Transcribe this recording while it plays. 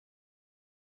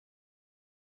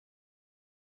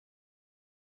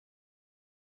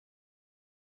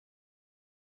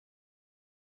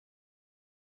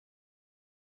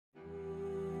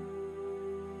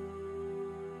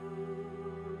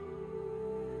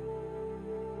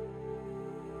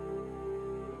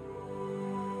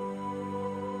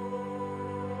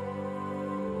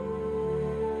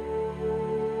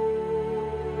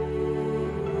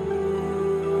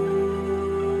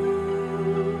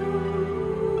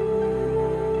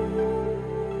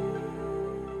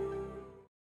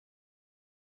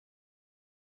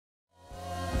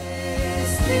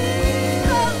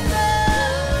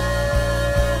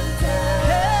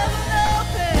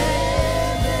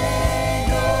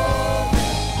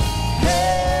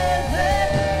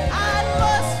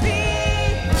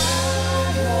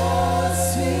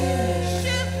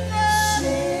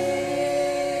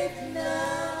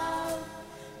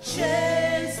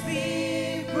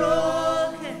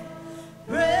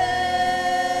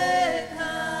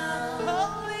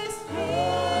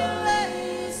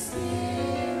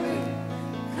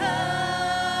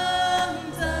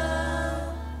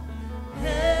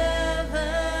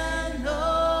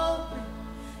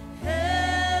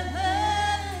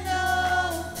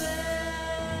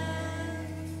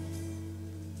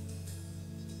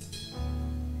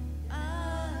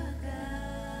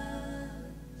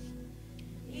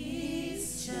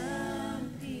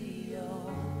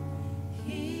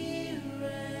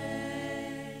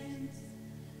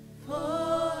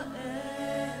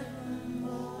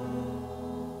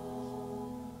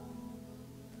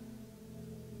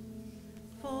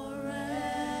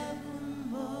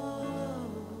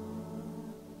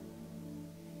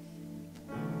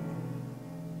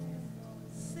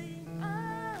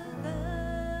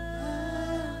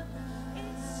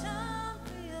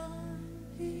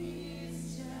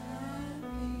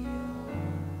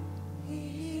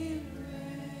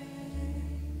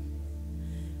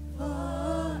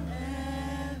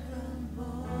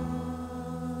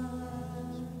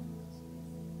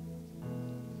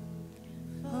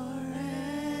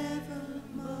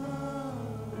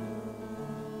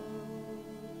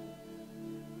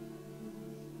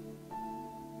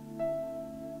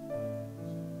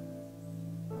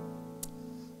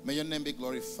May your name be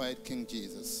glorified, King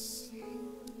Jesus.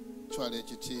 Twala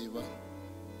ekitiibwa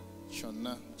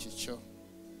kyonna kikyo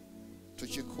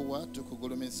tukikuwa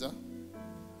tukugulumiza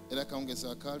era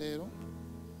kawungeza akaleero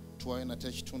tuwaye nate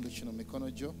ekitundu kino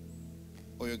mikono gyo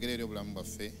oyogere eri obulamu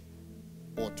bwaffe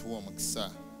otuwa omukisa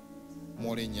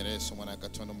mu linnya lya Yesu omwana wa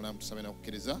Katonda omulamu tusabe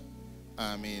n'okukkiriza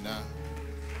amiina.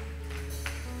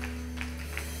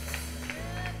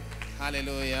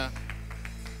 Hallelujah.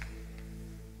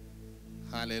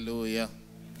 Hallelujah.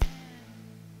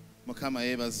 Mukama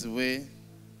yeebazibwe.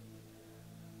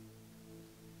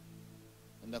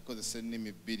 Ndakozesa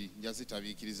ennimi bbiri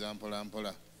njazitabiikiriza mpola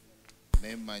mpola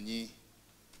naye mmanyi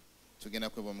tugenda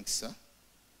kwebwa omukisa.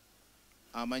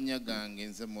 Amannya gange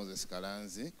nze Moses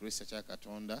Kalanzi, Kristo kya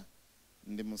Katonda,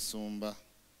 ndi musumba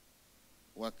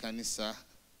wa kanisa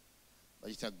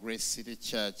bagita Grace City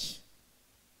Church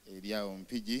eri awo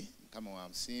Mpigi, Mukama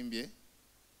wamusimbye,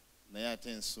 naye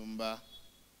ate nsumba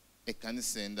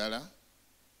ekkanisa endala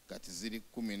kati ziri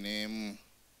 11.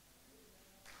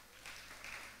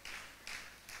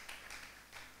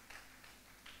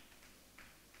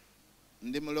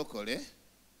 Ndi mulokole,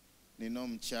 nina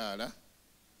omukyala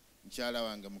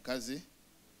wange mukazi.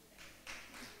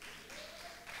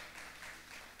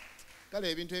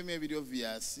 Kale ebintu ebimu ebiri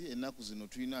obvious ennaku zino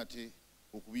tulina ate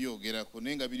okubyogerako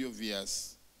naye nga biri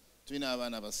obvious. Tulina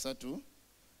abaana 3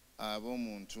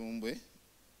 ab'omu ntumbwe,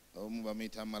 omu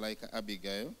bamuyita Malayika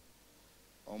Abigail,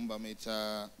 omu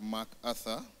bamuyita Mark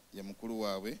Arthur ye mukulu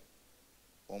waabwe,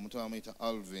 omuto bamuyita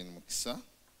Alvin Mukisa.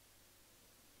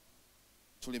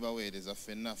 Tuli baweereza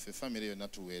ffenna, ffe famire yonna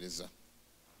tuweereza.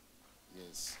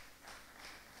 Yes.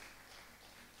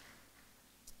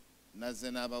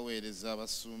 Nazze n'abaweereza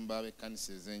abasumba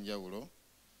ab'ekkanisa ez'enjawulo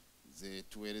ze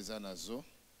tuweereza nazo.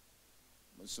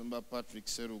 Musumba Patrick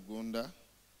Serugunda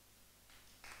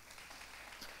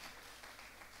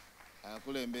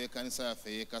akulembera ekkanisa yaffe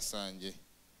y'e Kasanje.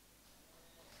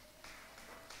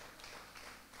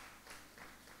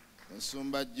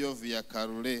 Musumba Jovia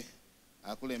Karule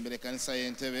akulembera ekkanisa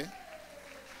y'Entebe.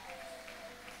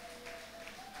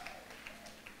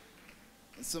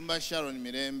 Musumba Sharon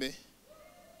Mirembe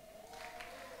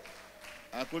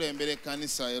akulembera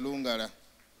ekkanisa Elungala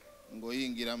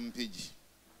ng'oyingira mu Mpigi.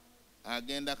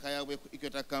 Agenda Kayabwe ku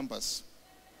Equator Campus.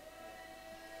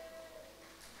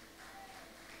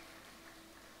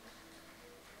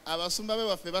 Abasumba be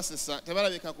baffe basesa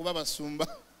tebalabika kuba basumba.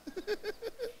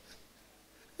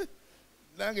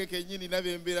 Nange kennyini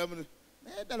nabembeera muno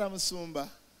naye ddala musumba.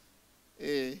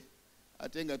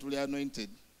 Ate nga tuli anointed.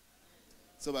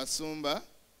 So basumba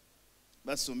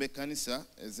ekkanisa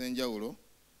ez'enjawulo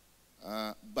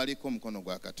baliko omukono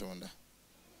gwa Katonda.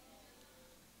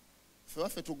 Ffe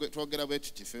baffe twogera bwe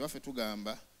tuti, ffe baffe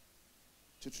tugamba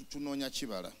tunoonya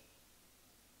kibala.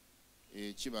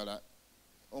 Kibala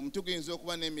omuti guyinza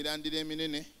okuba n'emirandira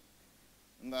eminene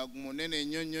nga munene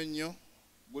nnyo nnyo nnyo,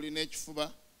 gulina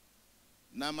ekifuba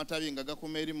n'amatabi nga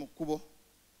gakoma eri mu kkubo,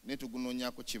 naye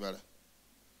tugunoonyaako kibala.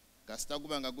 Kasita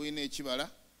guba nga gulina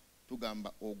ekibala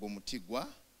tugamba ogwo muti gwa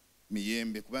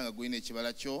miyembe kubanga gulina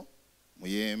ekibala kyo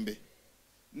muyembe.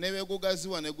 Ne bwe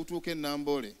gugaziwa ne gutuuka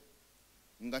ennamboole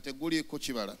nga teguliiko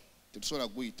kibala tetusobola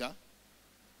guyita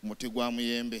muti gwa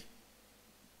muyembe.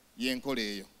 Y'enkola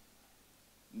eyo.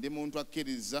 Ndi muntu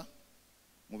akkiriza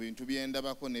mu bintu bye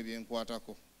ndabako ne bye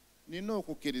nkwatako. Nina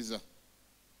okukkiriza.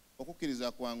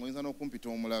 Okukkiriza kwange oyinza n'okumpita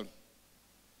omulalu.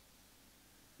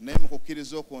 Naye mu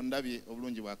kukkiriza okwo ndabye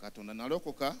obulungi bwa Katonda.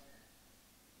 Nalokoka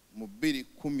mu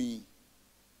 2010.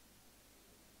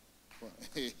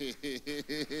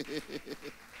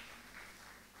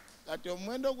 Kati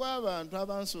omuwendo gw'abantu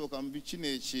abansooka mu kino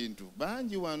ekintu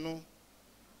bangi wano.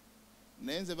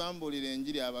 Naye nze bambuulira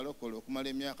enjiri abalokole okumala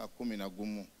emyaka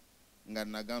 11 nga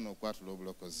nagaana okwatula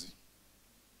obulokozi.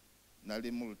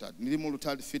 Nali mu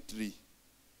lutali fitri.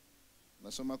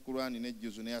 Nasoma Kurani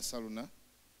n'ejjuzu ne Yasaluna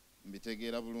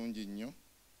mbitegeera bulungi nnyo.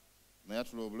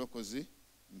 Nayatula obulokozi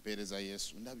mpeereza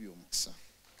Yesu. Ndabye omukisa.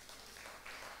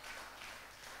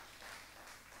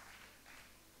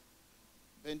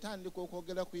 Bentandika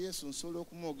okwogera ku Yesu nsobola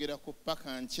okumwogerako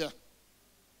paka nkya.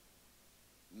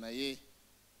 Naye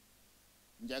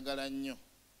njagala nnyo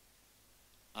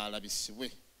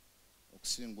alabisibwe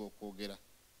okusinga okwogera.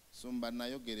 So mba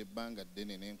nayogera ebbanga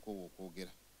ddene n'enkowa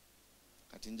okwogera.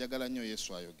 Kati njagala nnyo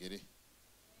Yesu ayogere.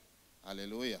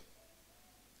 Haleluya.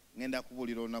 Ngenda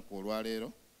kubuulira olunaku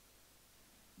olwaleero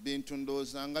bintu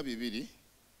ndowooza nga 2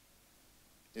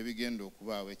 ebigenda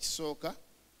okubaawo. Ekisooka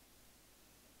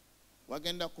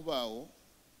wagenda kubaawo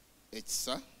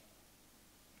ekisa,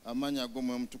 amannya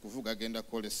ag'Omwoyo Omutukuvu gagenda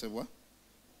kwolesebwa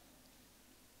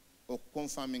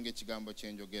okukonfirming ekigambo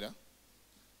kyenjogera.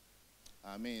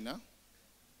 amiina.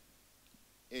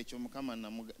 Ekyo Mukama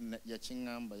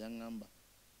yakiŋŋamba, yaŋŋamba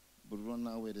buli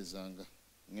lw'onaaweerezanga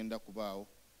ŋŋenda kubaawo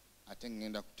ate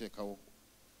ŋŋenda kuteekawo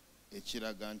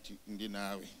ekiraga nti ndi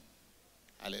naawe.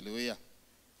 Haleluya.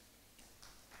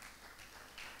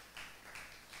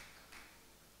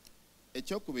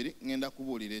 Ekyokubiri, ŋŋenda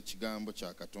kubuulira ekigambo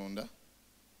kya Katonda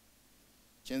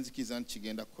kyenzikiriza nti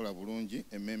kigenda kukola bulungi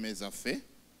emmeeme zaffe.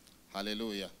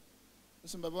 Haleluya.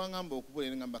 Nsumba bw'aŋŋamba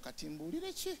okubuulira ŋŋamba kati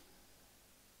mbuulire ki?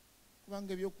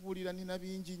 Kubanga ebyokubuulira nina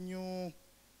bingi nnyo.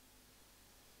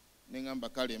 Ne ŋŋamba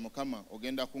kale Mukama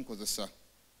ogenda kunkozesa,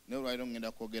 naye olwaliro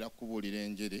ŋŋenda kwogera kubuulira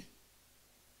enjiri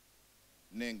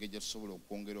n'engeri gye tusobola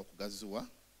okwongera okugaziwa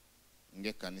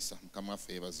ng'ekkanisa. Mukama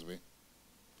waffe yeebazibwe.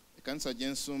 Ekkanisa gye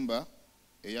nsumba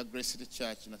eya Grace City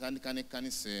Church natandika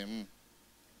n'ekkanisa emu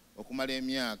okumala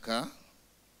emyaka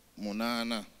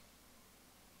 8.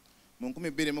 Mu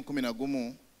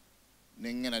 2011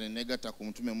 n'engenda ne neegatta ku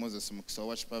Mutume Moses Mukisa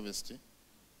Worship Harvest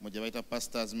mu gye bayita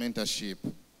Pastors Mentorship.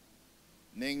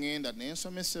 N'engenda ne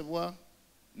nsomesebwa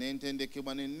ne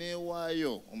ntendekebwa ne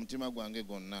neewaayo omutima gwange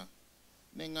gwonna.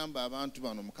 Ne ŋŋamba abantu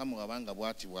bano Mukama wabanga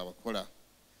bw'ati bw'abakola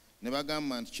ne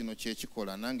bagamba nti kino kye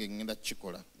kikola, nange ŋŋenda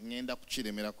kukikola, ŋŋenda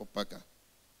kukiremerako paka.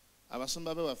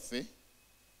 Abasumba be baffe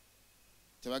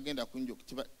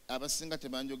abasinga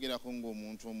tebanjogerako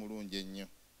ng'omuntu omulungi ennyo,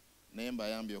 naye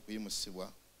mbayambye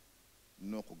okuyimusibwa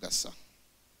n'okugasa,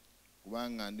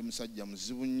 kubanga ndi musajja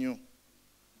muzibu nnyo,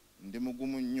 ndi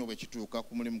mugumu nnyo bwe kituuka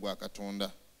ku mulimu gwa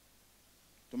Katonda.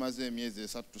 Tumaze emyezi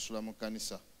 3 tusula mu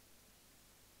kkanisa.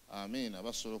 Amiina.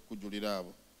 Basobola okukujulira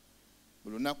abo.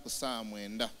 Buli lunaku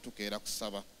 9 tukeera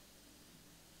kusaba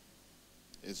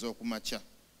ez'okumakya.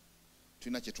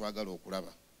 Tulina kye twagala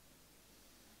okulaba.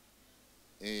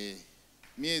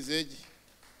 Myezi egi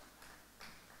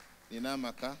nina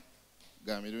amaka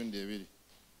ga mirundi 2.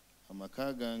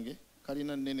 Amaka gange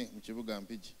kalina nnene mu kibuga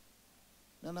Mpigi,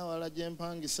 nanawala gye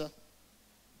mpangisa,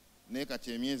 naye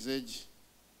kati emyezi egi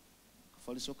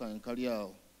akafaliso kange kali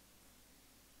awo,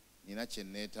 nina kye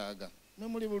neetaaga. Mwe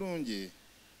muli bulungi.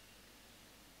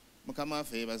 Mukama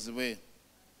waffe yeebazibwe.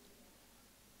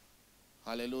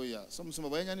 Haleluya. So musumba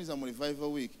bwayanjaniza mu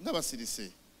revival week nga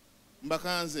basirise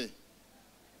mbakanze.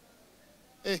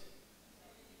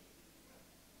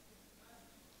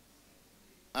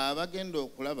 Abagenda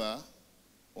okulaba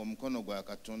omukono gwa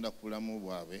Katonda ku bulamu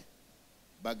bwabwe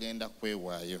bagenda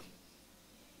kwewaayo.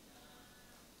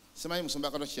 Simanyi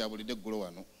musumba Kato kyabulidde eggulo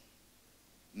wano,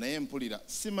 naye mpulira,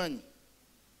 simanyi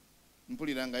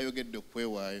mpulira nga ayogedde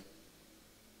okwewaayo.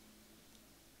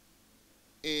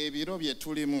 Ebiro bye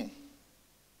tulimu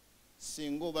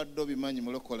singa obadde obimanyi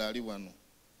mulokole ali wano,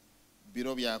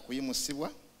 biro bya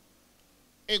kuyimusibwa.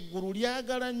 Eggulu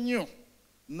lyagala nnyo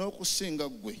n'okusinga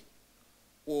ggwe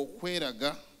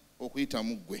okweraga okuyita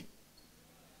mu ggwe.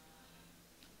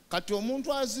 Kati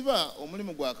omuntu aziba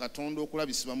omulimu gwa Katonda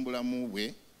okulabisibwa mu bulamu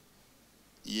bwe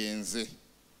yenze.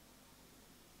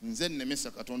 Nze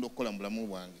nnemesa Katonda okukola mu bulamu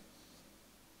bwange.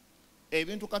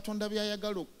 Ebintu Katonda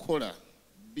by'ayagala okukola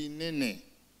binene,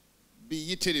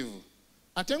 biyitirivu.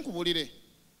 Ate nkubulire,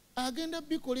 agenda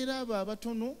bikolera abo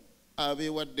abatono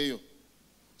abeewaddeyo.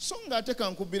 So nga ate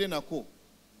kankubire nako,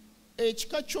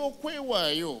 ekika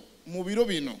ky'okwewaayo mu biro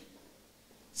bino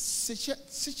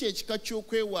si kyekika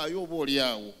ky'okwewaayo oba oli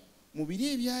awo mu biro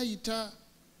ebyayita.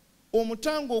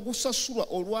 Omutango ogusasulwa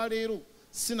olwaleero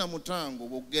sina mutango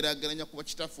bw'ogeraageranya kuba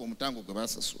kitaffe omutango gwe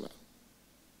baasasula.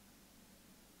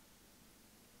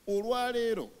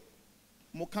 Olwaleero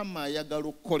Mukama ayagala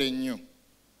okukola ennyo.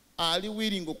 Ali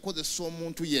willing okukozesa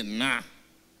omuntu yenna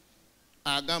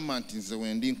agamba nti nze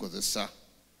wendi nkozesa.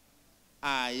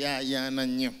 Ayaayaana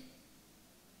nnyo.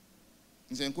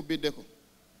 Nze nkubiddeko.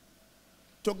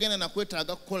 Togenda na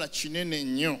kwetaaga kukola kinene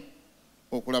nnyo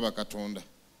okulaba Katonda.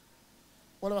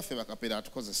 Wala baffe bakapera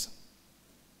atukozesa.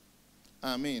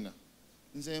 Amiina.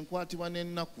 Nze nkwatibwa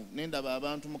n'ennaku n'endaba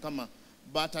abantu Mukama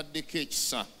bataddeko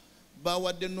ekisa,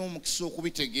 bawadde n'omukisa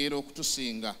okubitegeera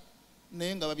okutusinga,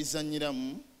 naye nga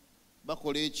babizannyiramu,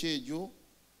 bakola ekyejo,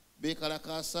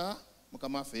 beekalakaasa.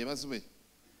 Mukama waffe yeebazibwe.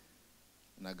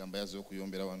 Nagamba yaze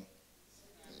okuyombera wano.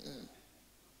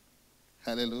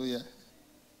 Haleluya.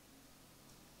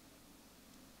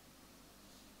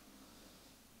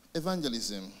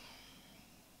 Evangelism,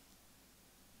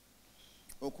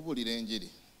 okubuulira enjiri.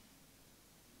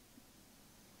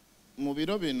 Mu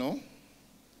biro bino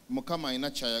Mukama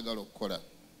alina ky'ayagala okukola.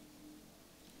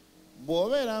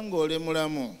 Bw'obeera ng'oli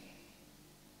mulamu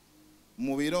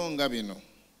mu biro nga bino,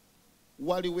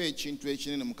 waliwo ekintu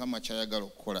ekinene Mukama ky'ayagala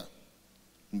okukola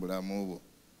mu bulamu bwo.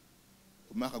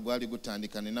 Omwaka gwali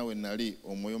gutandika ne nawe nali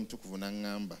Omwoyo Omutukuvu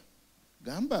n'aŋŋamba,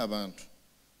 gamba abantu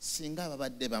singa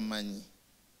babadde bamanyi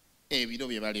ebiro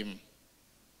bye balimu,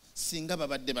 singa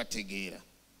babadde bategeera,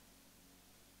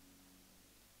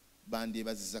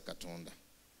 bandyebaziza Katonda.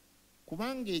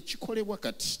 Kubanga ekikolebwa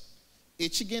kati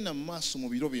ekigenda mu maaso mu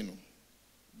biro bino,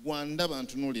 gwandaba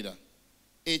ntunuulira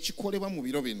ekikolebwa mu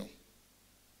biro bino,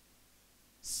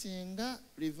 singa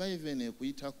revive eno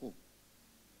ekuyitako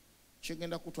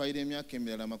kigenda kutwalira emyaka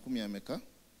emirala 40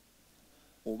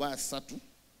 oba 3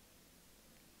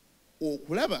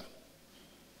 okulaba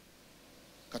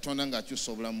Katonda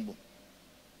ng'akyusa obulamu bwo.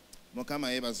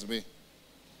 Mukama yeebazibwe.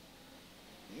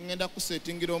 Ngenda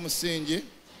kuseetingira omusingi.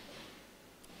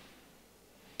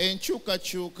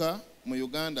 Enkyukakyuka mu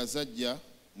Uganda zajja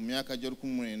mu myaka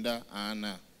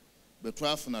gya1940 bwe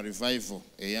twafuna revival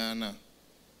eyana.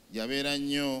 Yabeera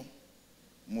nnyo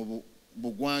mu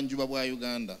bugwanjuba bwa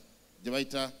Uganda gye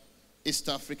bayita East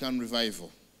African Revival.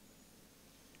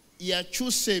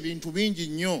 Yakyusa ebintu bingi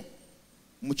nnyo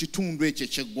mu kitundu ekyo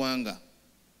ky'eggwanga,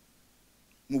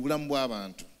 mu bulamu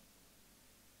bw'abantu.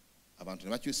 Abantu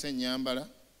ne bakyusa ennyambala,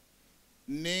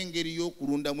 n'engeri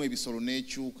y'okulundamu ebisolo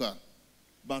n'ekyuka.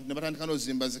 Abantu ne batandika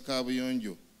n'ozimba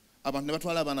zikaabuyonjo. Abantu ne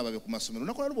batwala abaana babe ku masomero.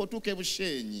 Olunaku lwali bw'otuuka e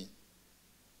Busheenyi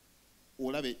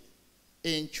olabe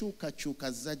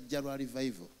enkyukakyuka zajja lwa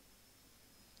revival.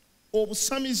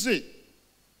 Obusamize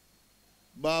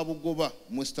baabugoba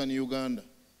mu Western Uganda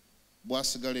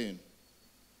bwasigala eno.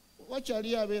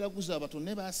 Wakyali abeera guza abatono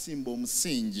ne baasimba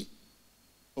omusingi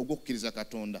ogw'okukkiriza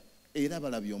Katonda era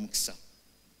balabye omukisa.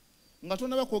 Nga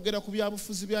tonnaba kwogera ku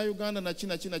byabufuzi bya Uganda naki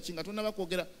nga tonnaba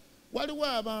kwogera, waliwo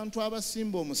abantu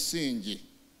abasimba omusingi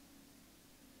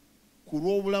ku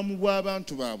lw'obulamu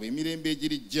bw'abantu baabwe emirembe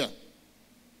egirijja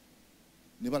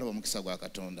ne balaba omukisa gwa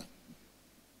Katonda.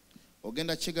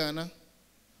 Ogenda kigaana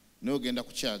naye ogenda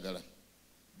kukyagala.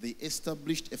 They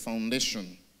established a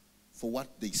foundation for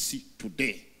what they see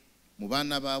today mu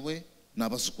baana baabwe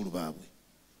n'abazzukulu baabwe,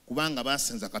 kubanga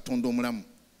baasenza Katonda omulamu,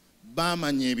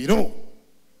 baamanya ebiro.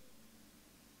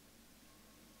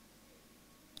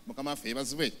 Mukama waffe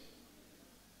yeebazibwe.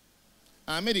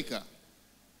 America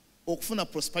okufuna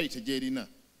prosperity gy'erina,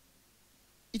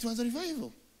 it was a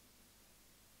revival.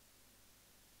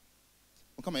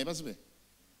 Mukama yeebazibwe.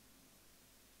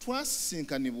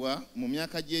 Twasinkanibwa mu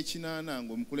myaka gy'ekinaana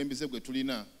ng'omukulembeze gwe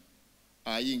tulina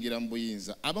ayingira mu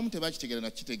buyinza. Abamu tebakitegeera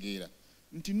nakitegeera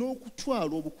nti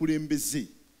n'okutwala obukulembeze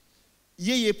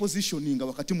ye yepositioninga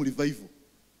wakati mu revival.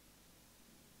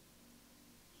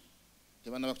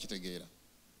 Tebanaba kukitegeera.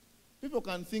 People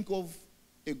can think of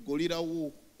a gorilla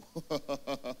war.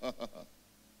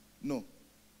 No.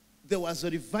 There was a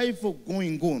revival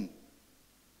going on,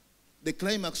 the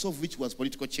climax of which was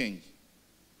political change.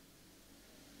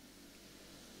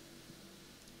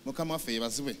 Mukama waffe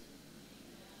yeebazibwe.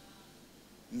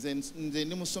 Nze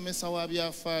ndi musomesa wa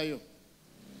byafaayo,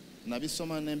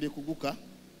 nabisoma nembikuguka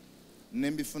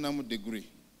nembifunamu degree.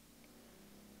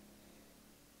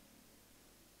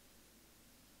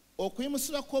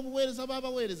 Okuyimusibwa kw'obuweereza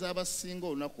b'abaweereza abasinga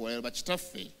olunaku olwaleero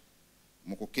bakitaffe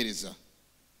mu kukkiriza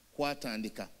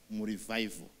kwatandika mu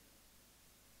revival.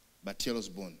 But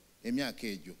Osborne emyaka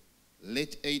egyo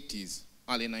late 80s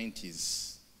early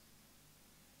 90s.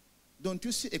 Don't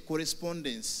you see a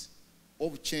correspondence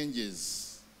of changes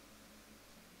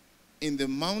in the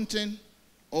mountain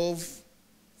of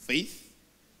faith,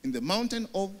 in the mountain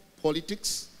of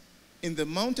politics, in the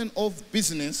mountain of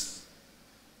business?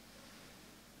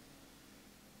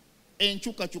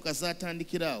 Enkyukakyuka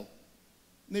zaatandikiraawo.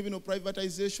 Ne bino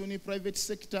privatization, private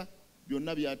sector,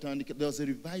 byonna byatandikira. There was a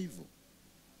revival.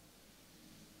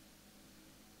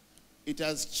 It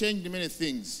has changed many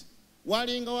things.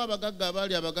 Walingawo abagagga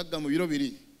abaali abagagga mu biro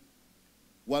biri,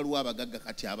 waliwo abagagga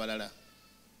kati abalala.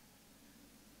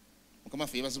 Mukama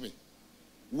waffe yeebazibwe.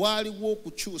 Waliwo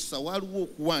okukyusa, waliwo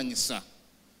okuwaanyisa,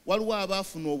 waliwo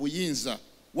abaafuna obuyinza,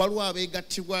 waliwo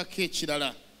abeegattibwako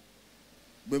ekirala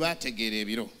bwe baategeera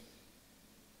ebiro.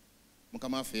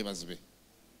 Mukama waffe yeebazibwe.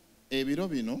 Ebiro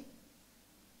bino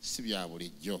si bya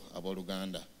bulijjo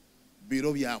abooluganda,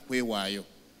 biro bya kwewaayo.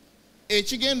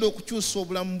 Ekigenda okukyusa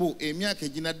obulamu bwo emyaka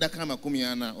eginaddako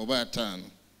 40 oba 5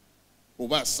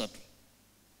 oba 3,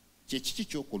 kyekiki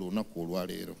ky'okola olunaku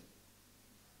olwaleero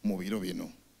mu biro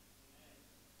bino.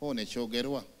 Ne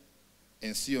kyogerwa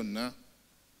ensi yonna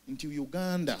nti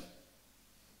Uganda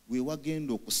we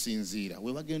wagenda okusinziira,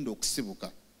 we wagenda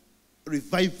okusibuka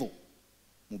revival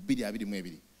mu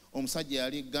 2022. Omusajja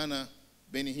yali Ghana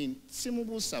Benihin,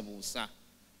 simubuusabuusa.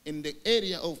 In the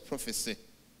area of prophecy,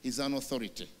 he's an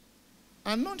authority.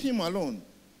 And not him alone.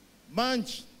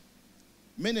 Banji,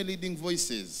 many leading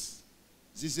voices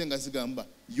zizenga zigamba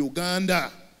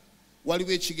Uganda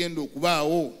waliwo ekigenda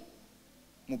okubaawo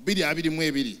mu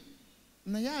 2022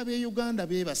 naye ab'Uganda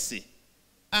beebase,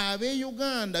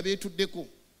 ab'Uganda beetuddeko.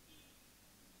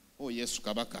 Yesu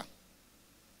kabaka.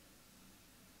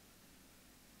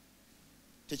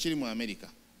 Tekiri mu America,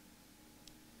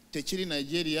 tekiri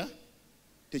Nigeria,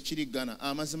 tekiri Ghana.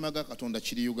 Amazima ga Katonda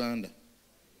kiri Uganda.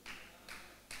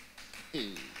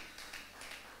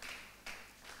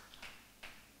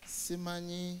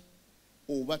 Simanyi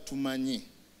oba tumanyi.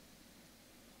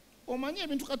 Omanyi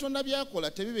ebintu Katonda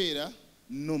byakola tebibeera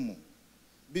normal,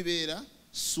 bibeera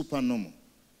super normal.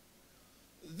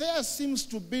 There seems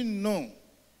to be no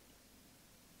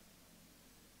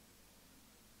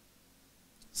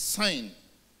sign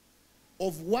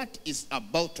of what is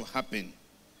about to happen.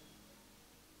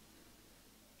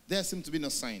 There seems to be no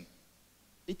sign.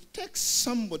 It takes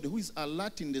somebody who is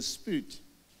alert in the spirit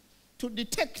to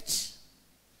detect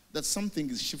that something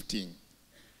is shifting.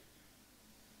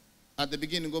 At the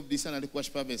beginning of this annual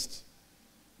worship harvest,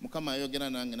 Mukama ayogera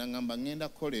nange nangamba ngenda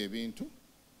kukola ebintu,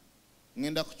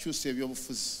 ngenda kukyusa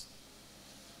ebyobufuzi.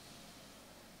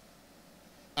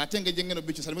 Ate ng'egye ngenda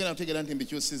bikyusa, ngenda kutegeera nti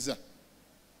mbikyusizza.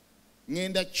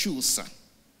 Ngenda kyusa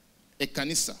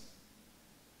ekkanisa.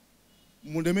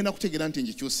 Muleme na kutegeera nti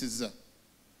ngikyusizza.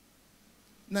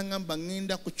 Nangamba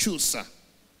ngenda kukyusa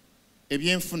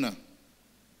ebyenfuna.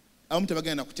 Abamu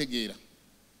tebagenda kutegeera.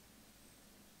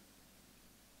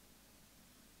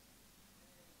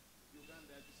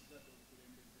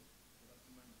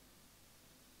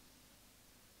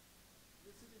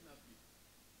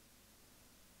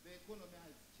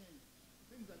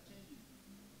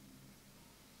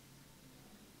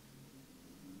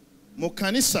 Mu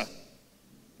kanisa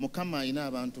Mukama alina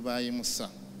abantu bayimusa.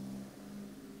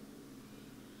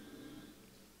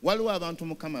 Waliwo abantu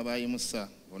Mukama bayimusa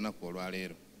olunaku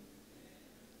olwaleero.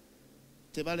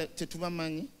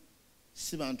 Tetubamanyi,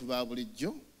 si bantu ba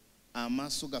bulijjo,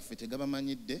 amaaso gaffe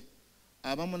tegabamanyidde,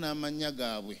 abamu n'amannya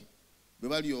gaabwe bwe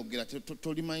balyogera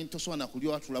tolimanyi, tosobola na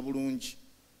kulyatula bulungi.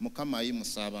 Mukama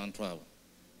ayimusa abantu abo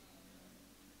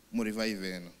mu revive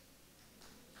eno.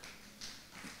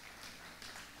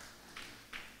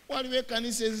 Waliwo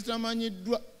ekkanisa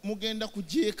ezitamanyiddwa, mugenda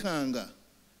kugyekanga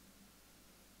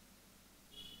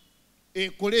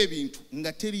ekola ebintu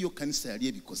nga teriyo kkanisa yali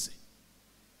ebikoze.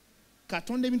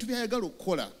 Katonda ebintu byayagala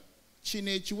okukola,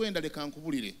 kino ekiwenda leka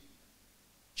nkubulire,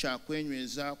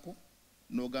 kyakwenywezaako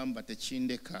n'ogamba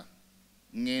tekindeka,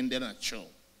 ngende nakyo,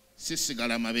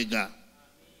 sisigala mabega.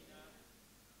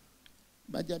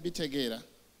 Bajja bitegeera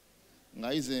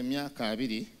ng'ayize emyaka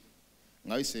 2,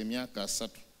 ng'ayise emyaka 3.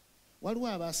 Waliwo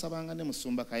abaasabanga ne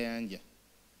Musumba Kayanja,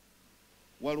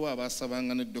 waliwo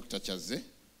abaasabanga ne Dr. Kyaze,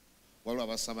 waliwo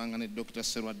abaasabanga ne Dr.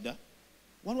 Serwadda,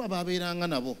 waliwo abaabeeranga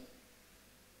nabo.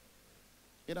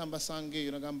 Era mbasanga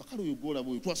eyo nagamba kale oyo gwolaba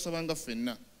oyo twasabanga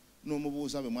ffenna.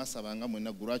 N'omubuuza bwe mwasabanga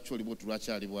mwenna ggwe lwaki oli bw'otu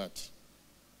lwaki ali bw'ati.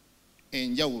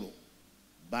 Enjawulo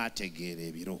baategeera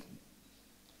ebiro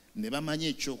ne bamanya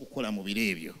ekyokukola mu biro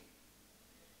ebyo.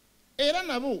 Era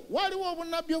nabo waliwo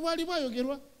obunnabbi obwali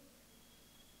bwayogerwa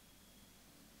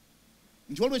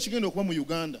nti waliwo ekigenda okuba mu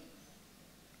Uganda.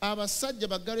 Abasajja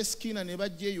baggale Skina ne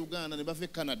bajja e Uganda ne bava e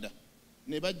Canada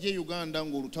ne bajja e Uganda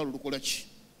ng'olutalo lukola ki?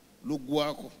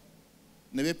 Luggwako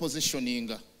ne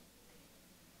bepositioninga.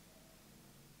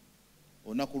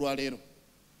 Olunaku lwaleero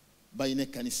balina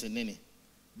ekkanisa ennene,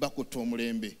 bakutte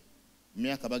omulembe,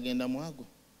 myaka bagenda mwago.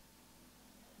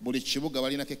 Buli kibuga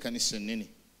balinako ekkanisa ennene.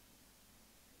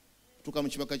 Tuka mu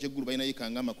kibaka ky'eggulu balina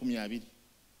yikanga 20.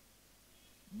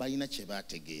 Balina kye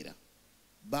baategeera,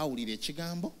 baawulira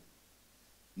ekigambo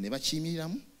ne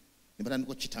bakiyimiriramu ne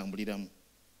batandika okukitambuliramu.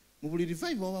 Mu buli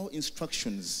revive wabaawo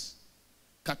instructions.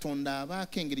 Katonda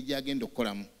abaako engeri gy'agenda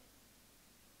okukolamu.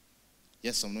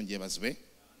 Yesu omulungi yeebazibwe.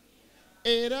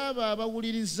 Era abo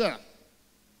abawuliriza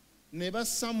ne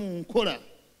bassa mu nkola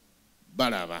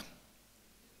balaba.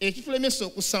 Ekitulemesa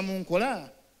okussa mu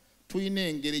nkola, tulina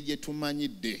engeri gye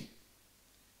tumanyidde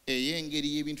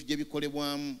ey'engeri y'ebintu gye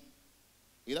bikolebwamu.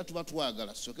 Era tuba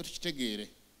twagala tusooke tukitegeere,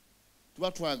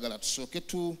 tuba twagala tusooke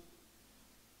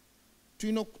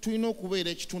tulina okubeera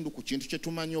ekitundu ku kintu kye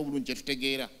tumanyi obulungi kye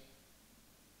tutegeera.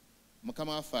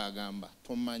 Mukama waffe agamba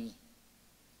tomanyi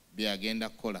byagenda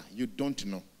kukola. You don't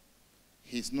know.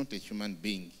 He is not a human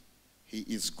being. He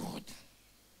is God.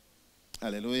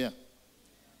 Hallelujah.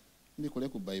 Ndikole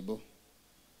ku Bible.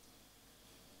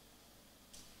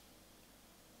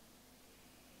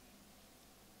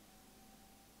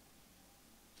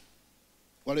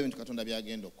 Waliwo ebintu Katonda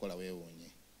byagenda okukola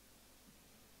weewuunye.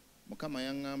 Mukama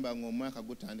yaŋŋamba ng'omwaka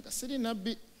gutandika, siri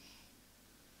nabbi.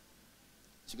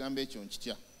 Kigambo ekyo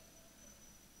nkitya.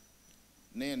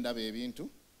 Naye ndaba ebintu,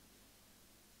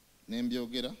 ne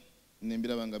mbyogera, ne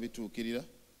mbiraba nga bituukirira,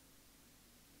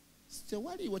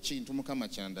 tewaliiwo kintu Mukama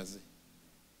kyandaze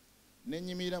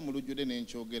nenyimirira mu lujjude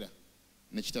nenkyogera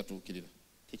nekitatuukirira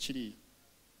tekiriyo.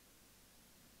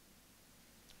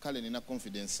 Kale nina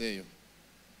confidence eyo.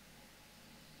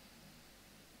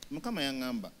 Mukama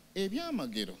yaŋŋamba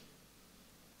ebyamagero,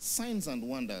 signs and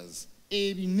wonders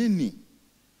ebinene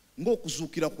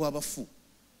ng'okuzuukira kw'abafu,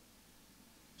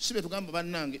 si be tugamba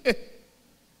bannange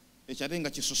ekyate nga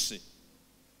kisusse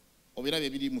obirabo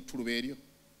ebiri mu ttuluba eryo,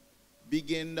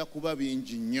 bigenda kuba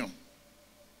bingi nnyo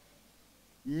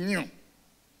nnyo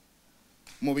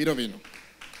mu biro bino.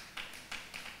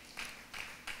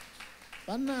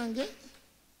 Bannange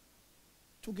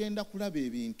tugenda kulaba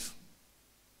ebintu,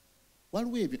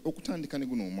 waliwo ebyo okutandika ne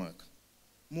guno omwaka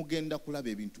mugenda kulaba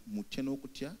ebintu mutya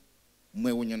n'okutya,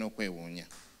 mwewuunya n'okwewuunya.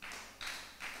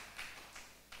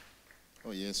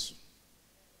 Oh Yesu,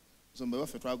 zombe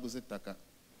waffe twaguze ettaka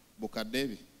bukadde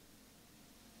ebi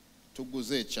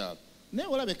tuguze ekyalo, naye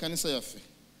olaba ekkanisa yaffe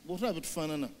bw'otulaba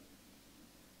betufaanana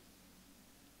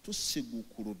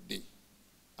tusiguukuludde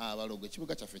abalogo.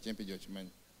 Ekibuga kyaffe eky'Empigi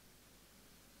okimanyi,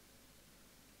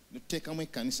 netuteekamu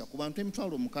ekkanisa ku bantu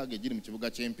 6,000 egiri mu kibuga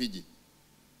ky'Empigi,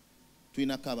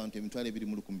 tulinako abantu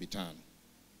 2,250.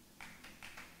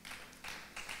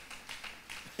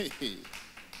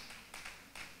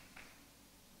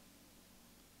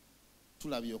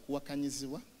 Tulabye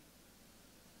okuwakanyizibwa,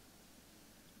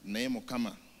 naye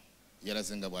Mukama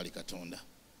yalaze nga bw'ali Katonda.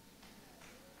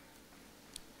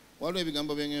 Waliwo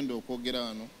ebigambo bye ngenda okwogera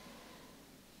wano.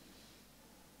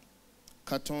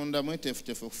 Katonda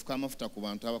mweteefuteefu okufuka amafuta ku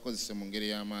bantu abakozese mu ngeri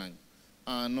y'amaanyi.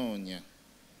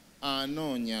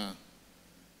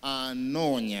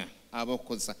 Anoonya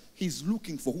abakozesa. He's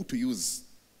looking for who to use.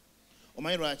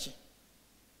 Omanyi lwaki?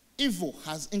 Evil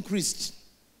has increased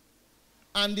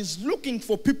and is looking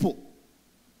for people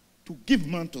to give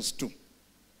mantles to,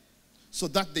 so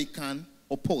that they can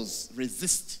oppose,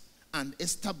 resist, and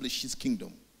establish his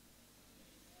kingdom.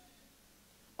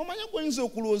 Omanya gwenza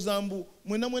okulooza mbu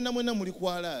mwena muli ku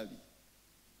halaali,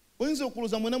 oyinza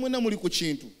okulooza mwena muli ku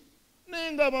kintu,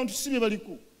 naye nga abantu si bye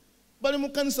baliko. Bali mu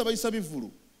kkanisa bayisa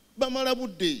bivulu, bamala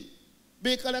budde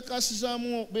beekalakasiza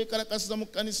mu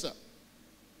kkanisa.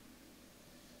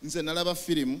 Nze nalaba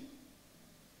firimu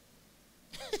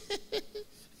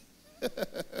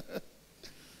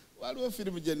waliwo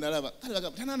firimu gye nalaba, kale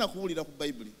bagamba tanaana kuwulira ku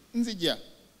Bayibuli, nzija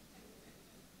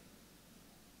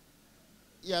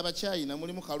y'Abachina,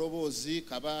 mulimu Kaloboozi,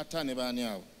 Kabaata ne baani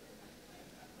abo.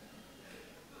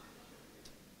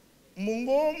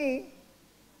 Mungoomu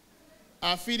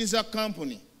afiiriza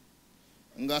kampuni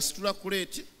ng'asitula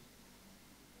kuleeti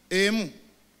emu,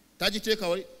 tagiteeka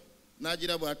wali,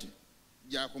 n'agira bw'ati,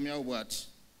 gyakomyawo bw'ati.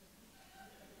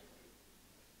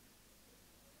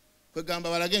 Kwegamba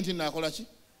balage nti naakola ki?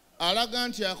 Alaga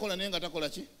nti akola naye nga takola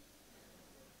ki?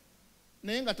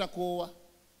 Naye nga takoowa,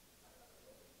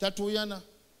 tatuuyana.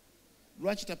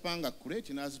 Lwaki tapanga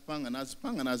kuleeti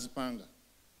n'azipanga?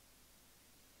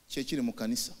 Kyekiri mu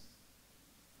kanisa.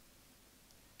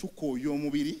 Tukooya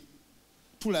omubiri,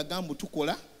 tulaga mbu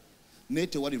tukola, naye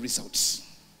tewali results.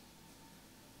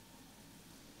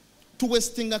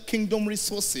 Wasting kingdom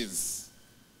resources.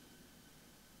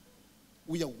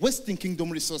 We are wasting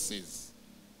kingdom resources.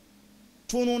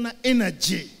 Tunoona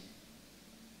energy.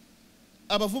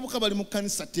 Abavubuka bali mu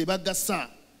kanisa tebagasa,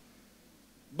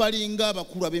 balinga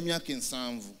abakulu ab'emyaka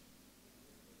 7.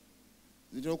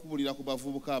 Zitera okubulira ku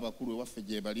bavubuka abakulu ewaffe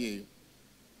gye bali eyo,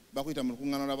 bakuyita mu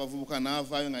lukuŋŋaana lw'abavubuka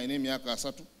n'avaayo ng'alina emyaka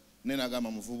 3 naye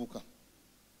n'agamba muvubuka,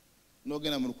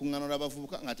 n'ogenda mu lukuŋŋaana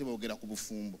lw'abavubuka ng'ate boogera ku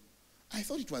bufumbo. I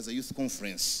thought it was a youth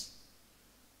conference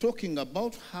talking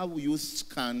about how youth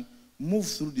can move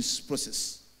through this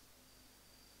process.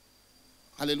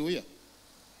 Hallelujah.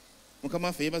 Mukama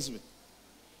waffe yeebazibwe.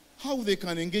 How they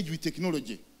can engage with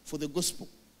technology for the gospel.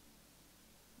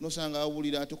 Nosanga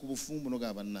awulira ate ku bufumbo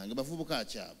n'ogamba bannange bavubuka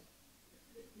akyabo.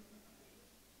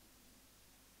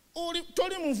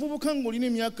 Toli muvubuka ng'olina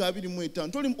emyaka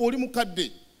 25, oli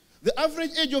mukadde. The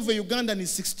average age of a Ugandan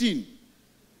is 16.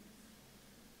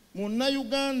 Muna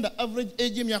Uganda average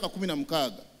age emyaka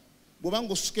 16.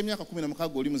 Bw'obanga osuka emyaka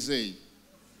 16 oli muzeeyi.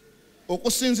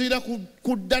 Okusinziira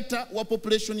ku data wa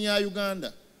population ya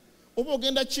Uganda. Oba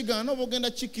ogenda kigaana oba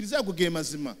ogenda kikkiriza, ago ge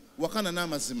mazima, wakana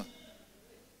n'amazima.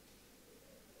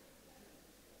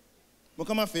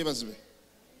 Mukama waffe yeebazibwe.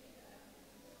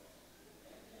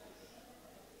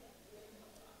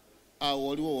 Awo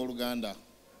oliwo owooluganda.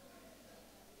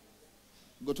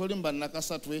 Gwe toli mu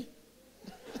bannakasatwe.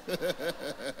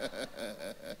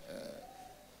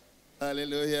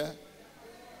 Hallelujah.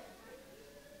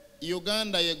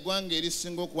 Uganda yeggwanga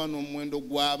erisinga okuba n'omuwendo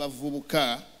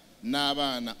gw'abavubuka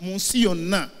n'abaana mu nsi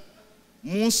yonna.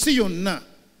 mu nsi yonna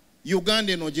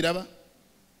Uganda eno ogiraba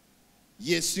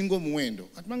yesinga omuwendo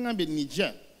kati baŋŋambye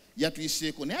Niger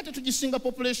yatuyiseeko naye ate tugisinga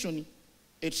population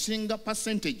etusinga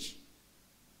percentage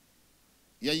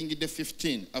yayingidde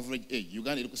 15 average age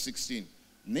Uganda eri ku 16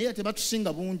 naye ate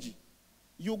batusinga bungi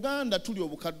Uganda tuli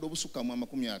obukadde obusukka mu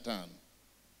 50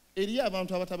 eriyo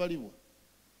abantu abatabalibwa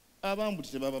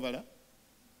abambuti tebababala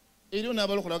eriyo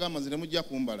n'abalokola bagamba nze temujja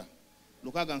kumbala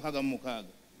 666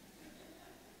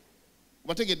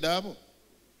 bategedde abo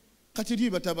kati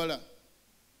eriyo batabala.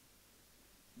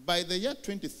 By the year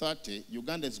 2030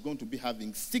 Uganda is going to be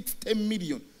having 60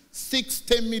 million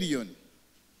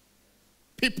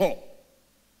people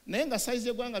naye nga size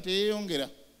y'eggwanga teyeeyongera.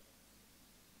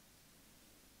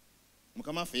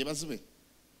 Mukama waffe yeebazibwe.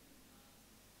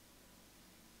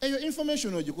 Eyo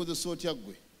information ogikozesa otya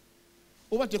ggwe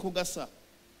oba tekugasa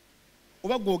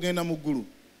oba gwe ogenda mu ggulu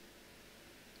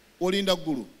olinda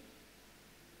ggulu.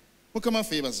 Mukama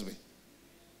waffe yeebazibwe.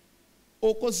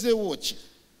 Okozeewo ki?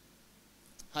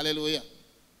 Haleluya.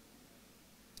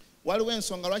 Waliwo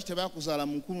ensonga lwaki tebakuzaala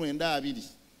mu 1920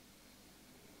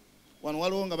 wano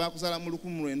waliwo nga bakuzaala mu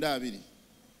 1920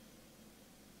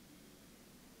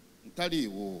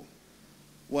 ntaliiwo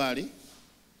waali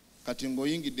kati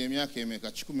ng'oyingidde emyaka emeka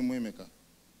 10 mu emeka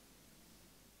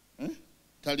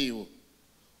taliiwo.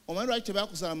 Omanyi lwaki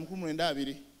tebakuzaala mu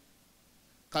 1920?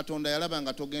 Katonda yalaba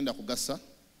nga togenda kugasa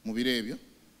mu biro ebyo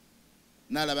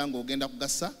n'alaba nga ogenda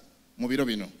kugasa mu biro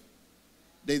bino.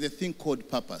 There is a thing called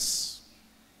purpose.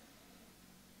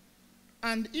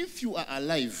 And if you are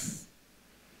alive,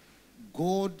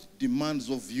 God demands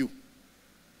of you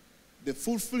the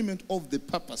fulfillment of the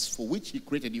purpose for which He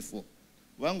created you for.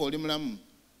 Wanga oli mulamu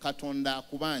Katonda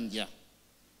akubanja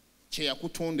kye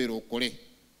yakutondera okole.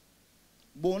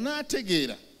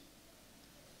 Bw'onaategeera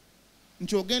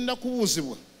nti ogenda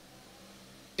kubuuzibwa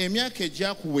emyaka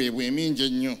egyakuweebwa emingi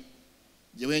ennyo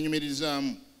gye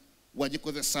weenyumirizaamu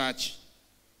wagikozesa ki?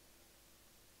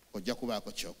 Ojja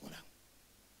kubaako kyokola.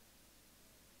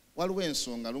 Waliwo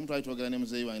ensonga lumu twali twogera ne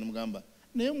muzeeyi wange nemugamba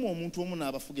naye mu omuntu omu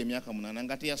n'abafuga emyaka 8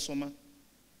 nga teyasoma.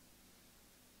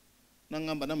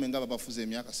 Naŋŋamba nammwe nga babafuza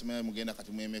emyaka simanyi mugenda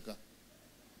kati mwemeka.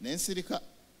 Ne nsirika.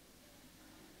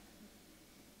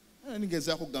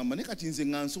 Nigezaako kugamba naye kati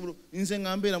nze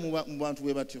nga mbeera mu bantu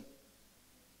bwe batyo.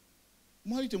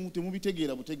 Mwali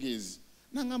temubitegeera butegeezi.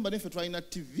 Naŋŋamba neffe twalina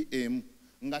TV emu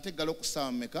ng'ate eggala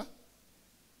okusaawa mmeka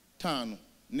 5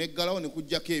 neggalawo ne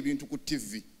kujjako ebintu ku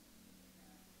TV.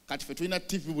 Kati ffe tulina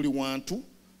TV buli wantu,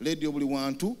 radio buli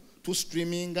wantu, tu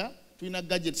streaminga, tulina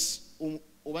gadgets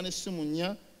oba n'essimu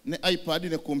nnya ne iPad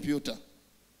ne computer.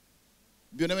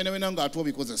 Byonna bena nga ate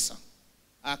obikozesa.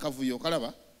 Akavuyo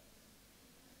kalaba.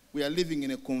 We are living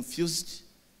in a confused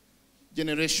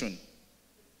generation.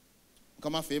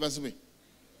 Mukama waffe yeebazibwe.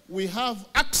 We have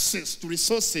access to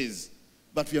resources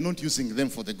but we are not using them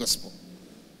for the gospel.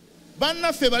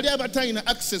 Bannaffe bali abatalina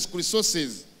access ku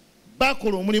resources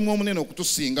bakola omulimu omunene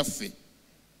okutusinga ffe.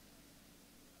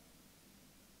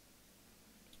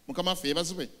 Mukama waffe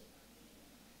yeebazibwe.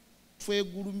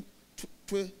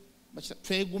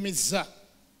 Twegumiza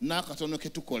n'akatono ke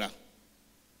tukola.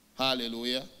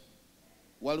 Haleluya.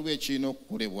 Waliwo ekirina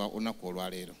okukolebwa olunaku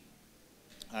olwaleero.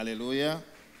 Haleluya.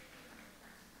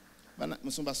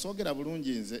 Musumba soogera bulungi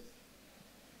nze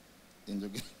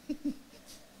enjogera.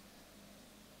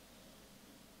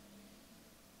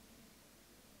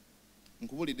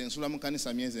 Nkubulidde nsula mu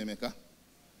kanisa myezi emeka.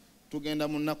 Tugenda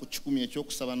mu nnaku 10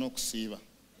 ekyokusaba n'okusiiba.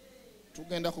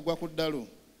 Tugenda kugwa ku ddalo.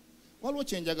 Waliwo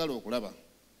kye njagala okulaba.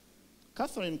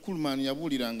 Catherine Kuhlman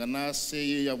yabuuliranga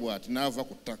n'aseeyeeya bw'ati n'ava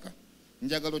ku ttaka.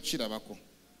 Njagala okirabako.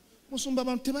 Musumba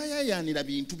abantu tebayayaanira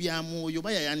bintu bya mwoyo,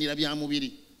 bayayaanira bya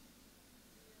mubiri.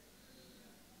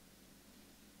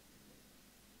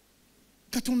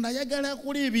 Katonda ayagala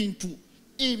akola ebintu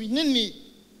ebinene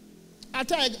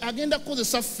ate agenda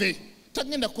kukozesa ffe,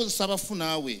 tagenda kukozesa abafu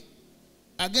naawe.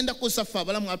 Agenda kukozesa ffe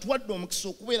abalamu atuwadde omukisa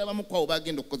okubeera bamu kwawo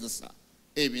bagenda okukozesa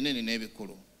ebinene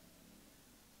n'ebikulu.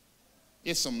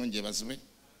 Yesu omulungi yeebazibwe.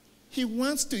 He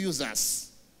wants to use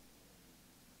us.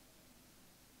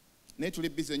 Naye tuli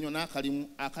bize nnyo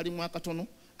n'akalimu akatono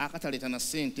akataleeta na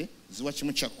ssente ziwa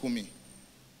 1/10.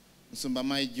 Nsumba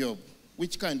my job.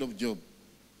 Which kind of job?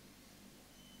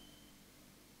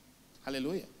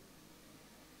 Hallelujah.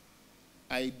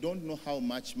 I don't know how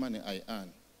much money I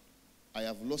earn. I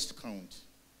have lost count.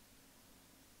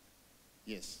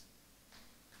 Yes.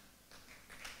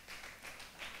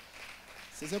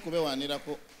 Size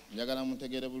kubewaanirako njagala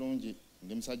muntegeere bulungi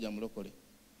ndi musajja mulokole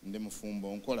ndi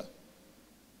mufumbo nkola.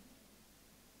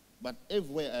 But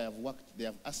everywhere I have worked, they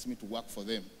have asked me to work for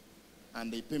them.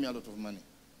 And they pay me a lot of money.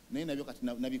 Naye nabyo kati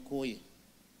nabikooye.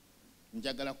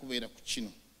 njagala kubeera ku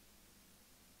kino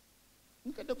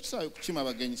nkadde ku kisaawe kukima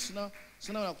abagenyi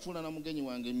sinabona kutuula na mugenyi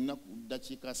wange nina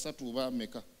dakiika 3 oba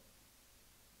meka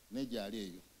naye gyali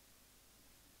eyo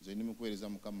nze ndi mukuweereza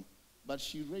Mukama. But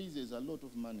she raises a lot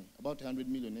of money, about 100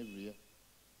 million every year.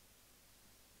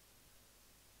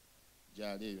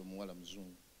 Gyali eyo muwala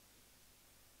muzungu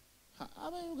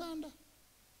aba Uganda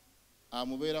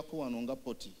amubeerako wano nga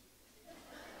poti.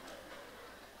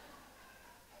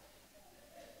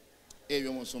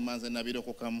 Ebyo musoma nze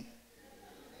nabirokokamu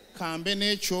kambe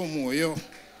n'ekyomwoyo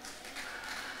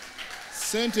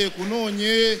sente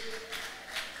ekunoonye.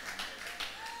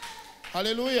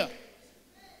 Hallelujah.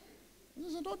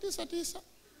 Nze ntotiisatiisa.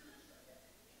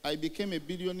 I became a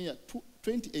billionaire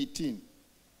 2018.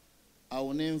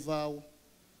 Awo ne nvaawo.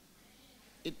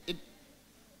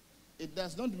 It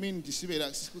does not mean nti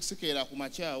sikeera ku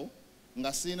makyawo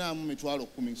nga siinaamu mitwalo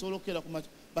 10. Nsobola okukeera ku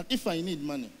makyawo. But if I need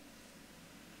money,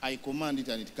 I command it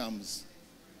and it comes.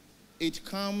 It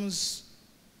comes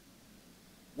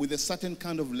with a certain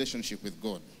kind of relationship with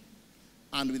God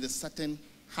and with a certain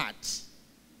heart.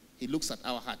 He looks at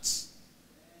our hearts.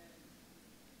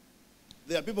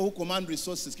 There are people who command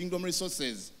resources, kingdom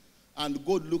resources, and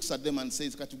God looks at them and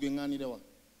says,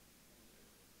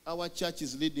 our church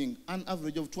is leading an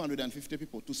average of 250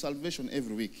 people to salvation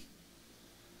every week.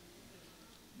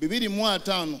 Bibiri mu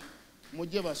 5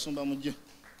 mujje basumba mujje.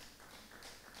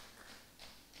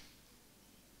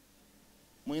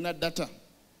 Muina data.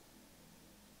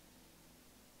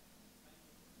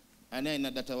 Ani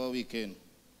alina data wa weekend.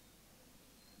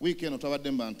 Weekend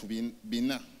otwabadde bantu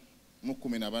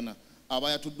 414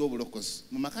 abayatudde obulokozi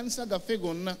mu makanisa gaffe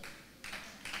gonna.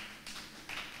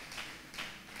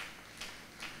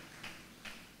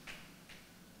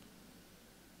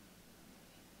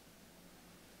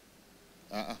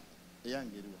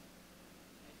 Eyange eriwa.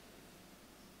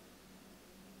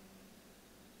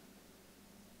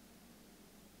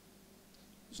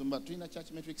 Zumba Twina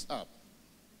Church Metrics app.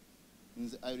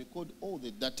 I record all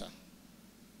the data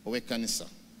ow'ekkanisa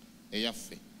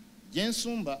eyaffe.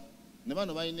 Gyensumba ne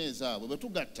bano balina ezaabwe bwe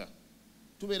tugatta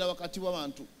tubeera wakati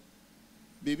w'abantu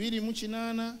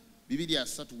 208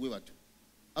 230 bwe batyo,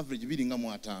 average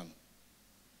 205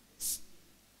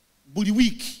 buli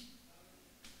wiiki.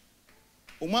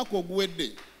 Omwaka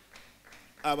oguwedde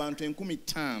abantu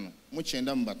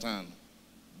 5,905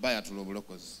 bayatula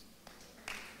obulokozi.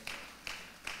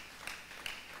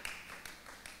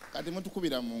 Kati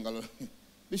mutukubira mu ngalo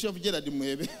Bishop Gerard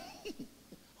Mwebe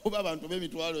oba abantu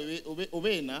b'emitwalo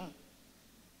obeena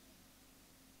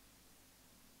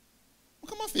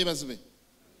Mukama ffe bazibe.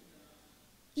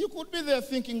 You could be there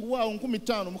thinking, wow,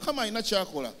 5,000 Mukama alina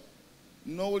kyakola,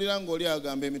 n'owulira ng'oli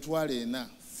agamba emitwalo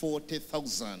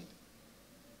 40,000.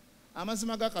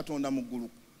 Amazima ga Katonda mu ggulu,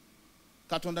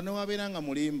 Katonda ne wabeera nga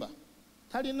mulimba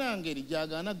talina ngeri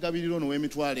gy'agaana gabiriro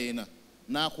n'ow'emitwalo 40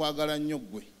 n'akwagala nnyo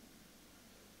ggwe.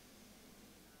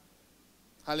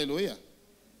 Hallelujah.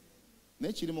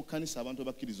 Naye kiri mu kkanisa abantu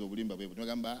bakkiriza obulimba bwe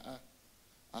bagamba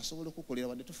asobola okukolera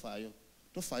wadde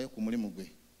tofaayo ku mulimu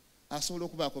gwe, asobola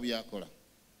okubaako byakola.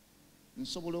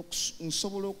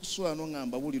 Nsobola okusula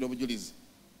n'ongamba buulira obujulizi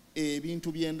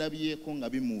ebintu byendabyeko nga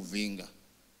bimuvinga.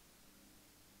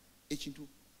 Ekintu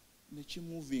ne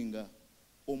kimuvinga.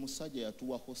 Omusajja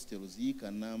yatuwa hostels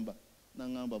yiika namba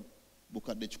n'angamba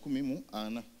bukadde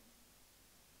 140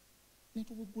 ne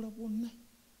tubugula bwonna.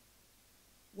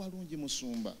 Walungi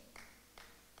musumba.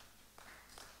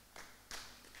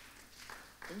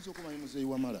 Oyinza okumanya muzeeyi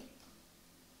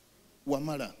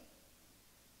Wamala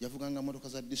yavuganga motoka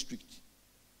za district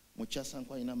mu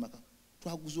Kyasankwa alina amaka.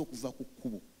 Twaguze okuva ku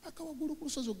kkubo akawagulu ku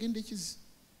lusozi ogenda Ekizi.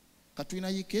 Katulina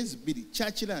acres 2,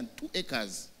 church land 2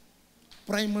 acres,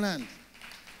 prime land.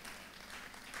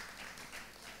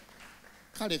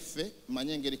 Kale ffe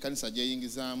manye engeri kanisa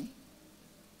gyeyingizaamu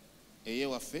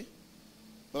eyewaffe.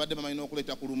 Babadde bamalina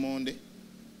okuleeta ku lumonde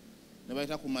ne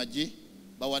baleeta ku magi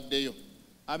bawaddeyo.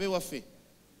 Abewaffe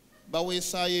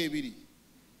baweesaayo 2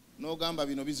 n'ogamba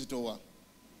bino bizitowa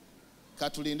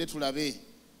katulinde tulabe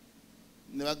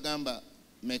ne bagamba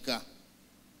meka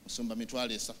musumba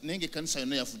 3,000 naye ng'ekkanisa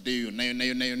yonna yafuddeyo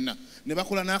yonna ne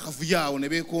bakola n'akavuyo awo ne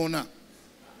beekoona.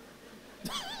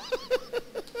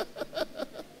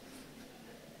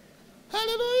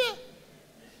 Hallelujah.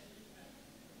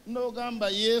 N'ogamba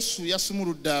Yesu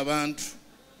yasumuludde abantu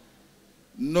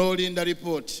n'olinda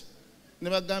lipooti ne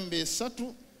bagamba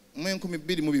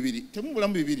 3,222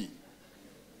 temubulamu 2.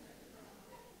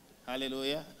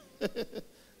 Hallelujah.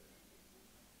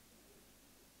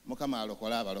 Mukama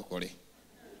alokole abalokole.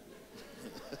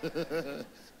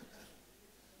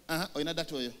 Oyina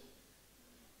data oyo?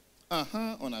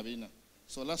 Onabina.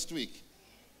 So last week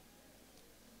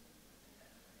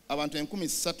abantu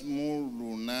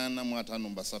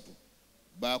 3,853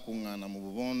 bakuŋŋaana mu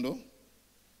Bubondo.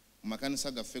 Mu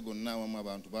makanisa gaffe gonna awamu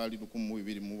abantu baali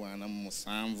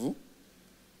 247.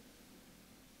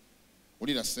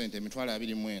 Ulira ssente emitwalo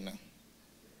 24.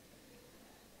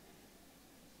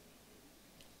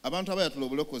 Abantu abayatula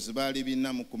obulokozi baali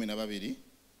 412.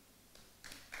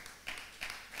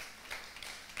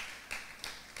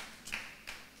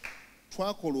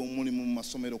 Twakola omulimu mu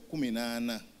masomero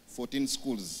 18, 14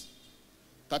 schools.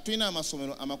 Katulina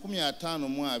amasomero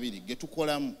 52 ge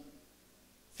tukolamu,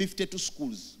 52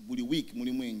 schools buli week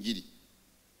mulimu enjiri,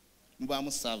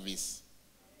 mubaamu service.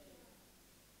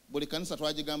 Buli kanisa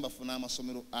twagigamba funa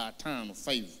amasomero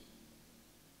 5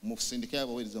 mu kusindika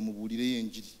abaweereza mubuulireyo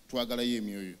enjiri, twagalayo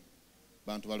emyoyo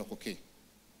bantu balokoke.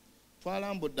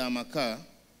 Twalambudde amaka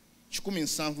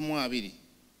 172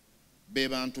 be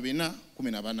bantu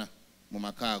 414 mu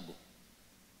makaago.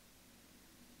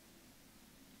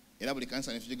 Era buli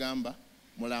kanisa netugamba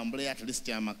mulambule at least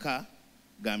amaka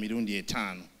ga mirundi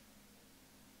 5.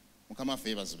 Mukama waffe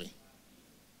yeebazibwe.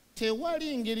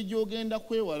 Tewali ngeri gy'ogenda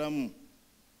kwewalamu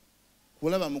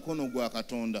kulaba mukono gwa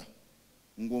Katonda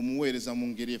ng'omuweereza mu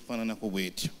ngeri efaananako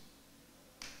bw'etyo.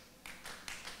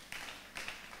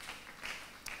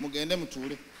 Mugende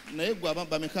mutuule. Naye gwe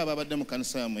bameka ababadde mu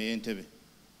kanisa yammwe y'Entebbe?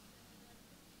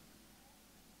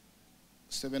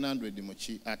 700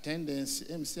 muki attendance,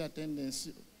 MC attendance.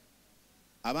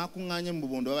 Abakuŋŋaanye mu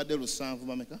Bubondo babadde 700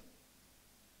 bameka?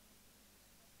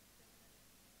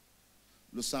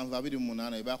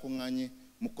 728 bakuŋŋaanye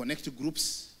mu connect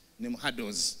groups ne mu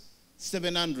huddles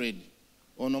 700.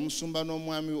 Ono omusumba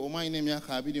n'omwami omwalina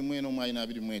emyaka 24 n'omwalina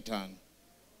 25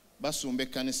 basumba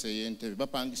ekkanisa ey'Entebbe,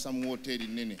 bapangisa mu hoteri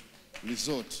nnene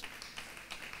resort.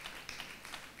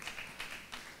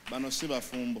 Bano si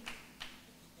bafumbo.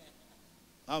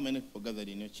 How many people gathered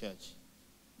in your church?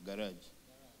 Garage.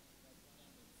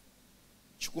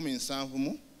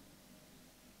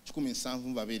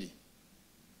 172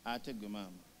 ate gwe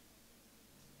maama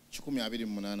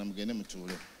 128 mugende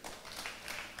mutuule.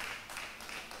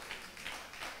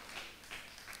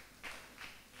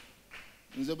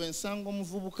 Nze bwe nsanga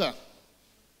omuvubuka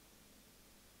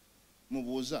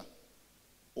mubuuza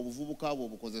obuvubuka bwe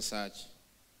obukozesa ki?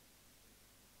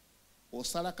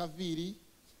 Osala kaviiri,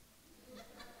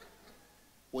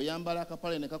 oyambala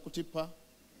akapale ne kakutippa,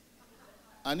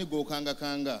 ani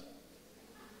g'okangakanga,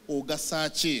 ogasa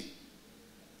ki?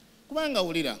 Kubanga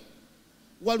wulira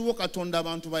waliwo Katonda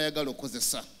abantu bayagala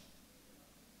okozesa.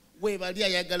 We bali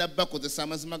ayagala bakozesa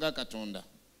amazima ga Katonda.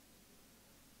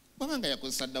 Bwabanga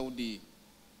yakozesa Dawudi,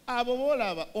 abo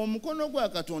boolaba omukono gwa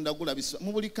Katonda gulabisibwa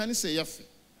mu buli kanisa eyaffe,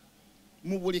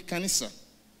 mu buli kanisa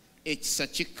ekisa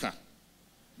kikka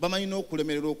bamanyi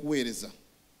n'okulemerera okuweereza.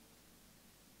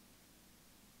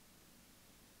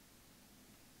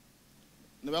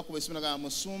 Ne bakuba esimu naga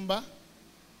musumba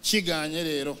kiganye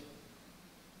leero,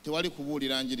 tewali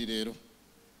kubuulira njiri leero,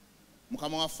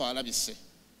 Mukama waffe alabise.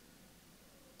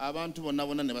 Abantu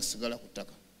bonna ne basigala ku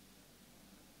ttaka.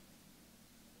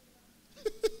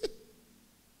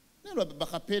 Nalwa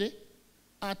bakapere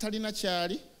atalina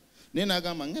kyali naye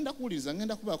n'agamba ngenda kuwuliriza,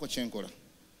 ngenda kubaako kyenkola,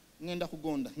 ngenda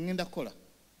kugonda, ngenda kukola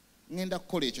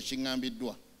ekyo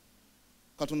kiŋŋambiddwa.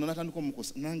 Katonda n'atandika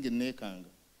omukosa, nange neekanga.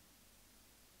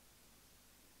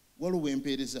 Waliwo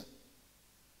empeereza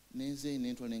nenzeeyi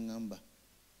nentwa neŋŋamba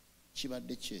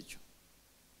kibadde kyekyo.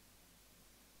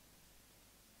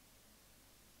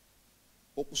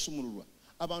 Okusumululwa,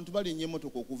 abantu balinnya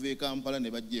emmotoka okuva e Kampala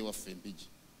ne bajja ewaffe Mpigi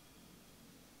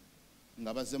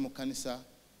nga bazze mu kkanisa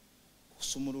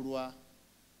kusumululwa.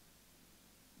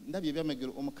 Ndabye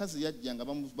ebyamegero, omukazi yajja nga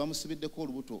bamusibiddeko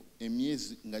olubuto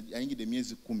emyezi nga ayingidde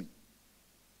emyezi 10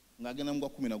 ng'agenda mu gwa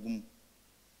 11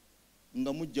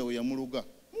 nga mujja we yamuluga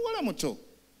muwala muto,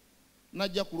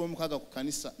 najja ku Lwomukaaga ku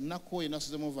kanisa nakooye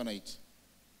nasuzemu overnight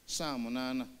saa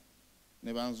 8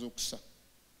 ne banzuukusa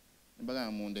ne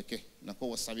bagamba mundeke, nako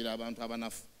wasabira abantu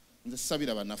abanafu. Nze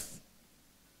sisabira banafu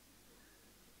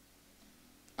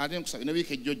ate nkusabira ne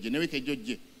wiiki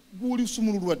ejjojje guuli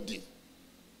sumululwa ddi.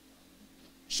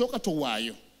 Sooka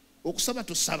towaayo, okusaba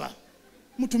tusaba,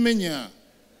 mutumenya.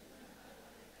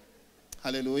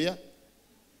 Haleluya.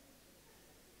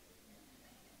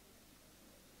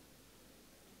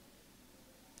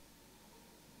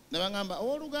 Ne bagamba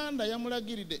owooluganda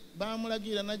yamulagiridde,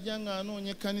 bamulagirira najja nga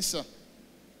anoonya ekkanisa.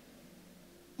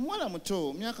 Muwala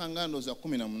muto myaka nga ndowooza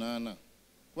 18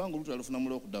 kubanga olutu alufuna mu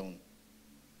lockdown.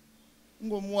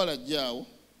 Ng'omuwala ajjaawo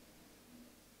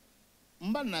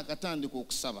mba naakatandika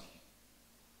okusaba,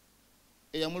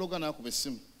 eyamuloga n'akuba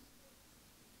essimu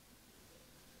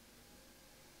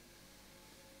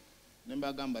ne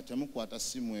mbagamba temukwata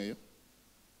ssimu eyo,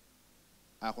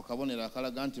 ako kabonero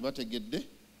akalaga nti bategedde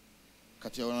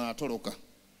kati ono atoloka.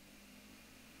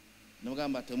 Ne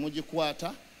mugamba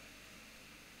temugikwata,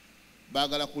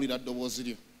 baagala kulira ddoboozi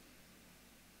lyo.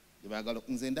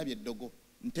 Nze ndabye eddogo,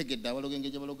 ntegedde abaloga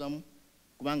engeri gye balogamu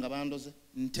kubanga bandoze,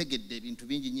 ntegedde ebintu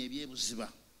bingi nnyo ebyebuziba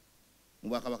mu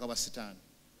bwakabaka bwa Sitaani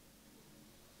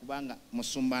kubanga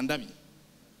musumba ndabye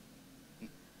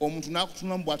omuntu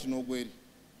n'akutunamu bw'ati n'ogweri.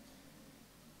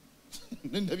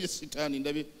 Ndabye Sitaani,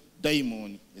 ndabye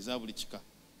dayimooni eza buli kika.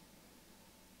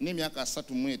 N'emyaka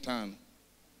 35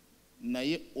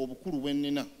 naye obukulu bwe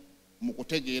nnina mu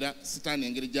kutegeera Sitaani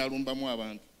engeri gy'alumbamu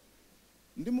abantu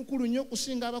ndi mukulu nnyo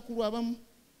okusinga abakulu abamu,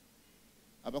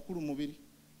 abakulu mubiri.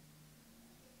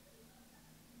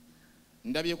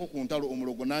 Ndabyeko ku ntalo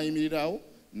omulogo n'ayimirirawo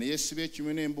ne yeesiba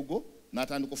ekimwe n'embugo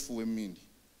n'atandika okufuuwa emmindi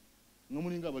nga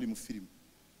mulinga abali mu firimu,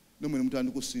 nemwe ne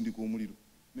mutandika okusindika omuliro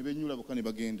ne bennyula bokka ne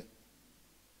bagenda.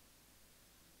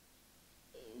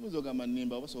 Muyinza ogamba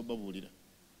nnimba oba soba babuulira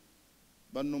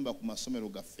bannumba ku masomero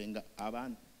gaffe nga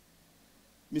abaana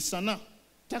misana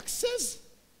taxes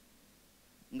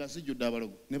nga zijjudde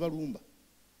abalogo ne balumba.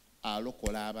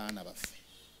 Alokola abaana baffe,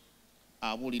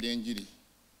 abuulira enjiri.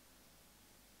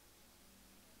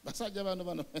 Basajja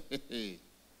bano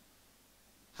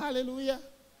haleluya.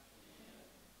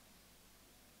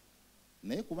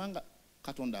 Naye kubanga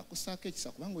Katonda akusaako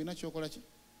ekisa, kubanga olina kyokola ki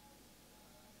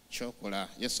kyokola.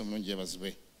 Yesu omulungi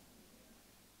yebazibwe.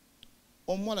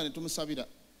 Omuwala ne tumusabira,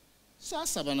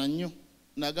 saasabana nnyo,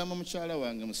 n'agamba mukyala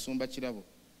wange Musumba Kirabo,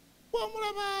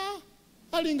 bw'omulaba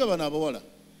alinga bano abawala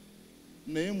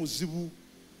naye muzibu.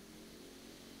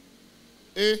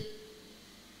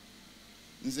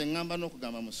 Nze ngamba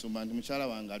n'okugamba Musumba nti mukyala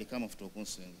wange aliko amafuta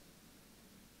okunsinga.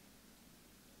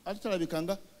 Ate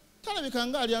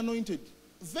talabikanga ali anointed,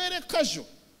 very casual.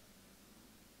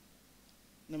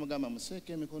 Ne mugamba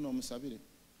museeke emikono omusabire.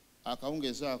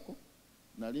 Akawungeezi ako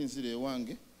nali nzira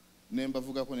ewange ne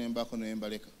mbavugako ne mbaako ne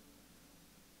mbaleka.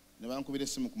 Ne bankubira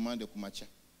essimu ku Mande ku makya.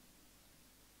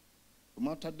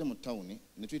 Tumutadde mu tawuni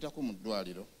ne tuyitako mu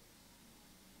ddwaliro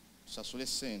tusasule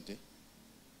ssente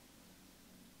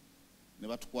ne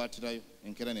batukwatirayo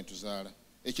enkeera ne tuzaala.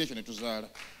 Ekyekyo ne tuzaala.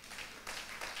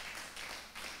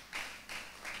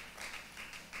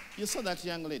 You saw that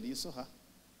young lady, you saw her.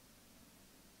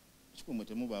 Kikumwe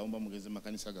temubaawo mba mugeze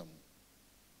makanisa gamu.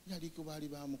 Yaliko baali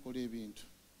bamukola ebintu.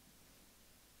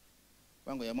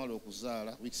 Bango yamala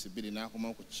okuzaala weeks 2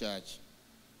 n'akomawo ku church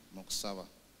mu kusaba.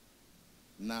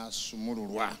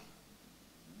 N'asumululwa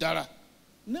ddala.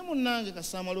 Ne munnange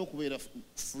kasamala okubeera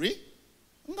free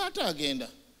ng'ate agenda.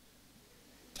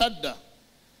 Tadda.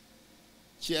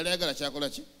 Kyeyali ayagala kyakola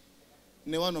ki?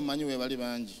 Ne wano mmanyi we bali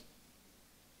bangi.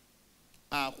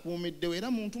 Akuumiddewo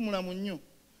era muntu mulamu nnyo.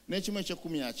 N'ekimu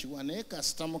eky'ekkumi akiwa naye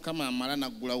kasita Mukama amala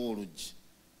n'aggulawo oluggi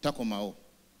takomawo.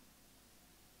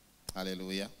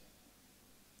 Haleluya.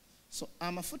 So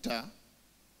amafuta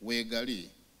weegali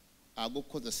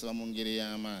ag'okukozesebwa mu ngeri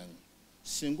y'amaanyi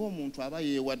singa omuntu aba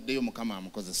yeewaddeyo Mukama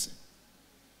amukozese.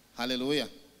 Haleluya.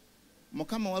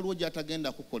 Mukama waliwo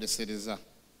gy'atagenda kukolesereza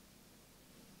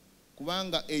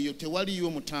kubanga eyo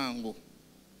tewaliyo mutango.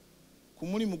 Ku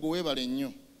mulimu gwe weebale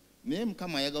nnyo naye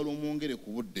Mukama ayagala omwongere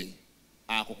ku budde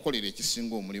akukolera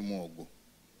ekisinga omulimu ogwo.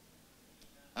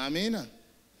 Amiina.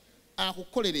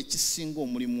 Akukolera ekisinga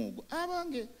omulimu ogwo.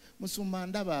 Abange Musumba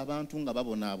ndaba abantu nga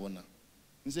babonaabona.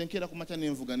 Nze nkeera ku makya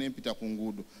n'envuga n'empita ku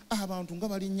nguudo. Abantu nga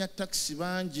balinnya takisi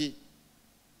bangi.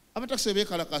 Abatakisi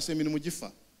beekalakaasa emirimu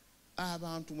gifa.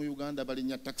 Abantu mu Uganda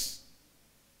balinnya takisi.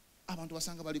 Abantu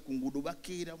basanga bali ku nguudo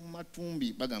bakeera mu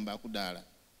matumbi bagamba akudaala.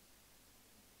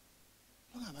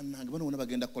 Bannange bano bonna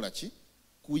bagenda kukola ki?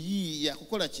 Kuyiiya.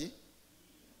 Kukola ki?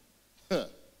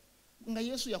 Nga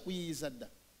Yesu yakuyiiyiza dda.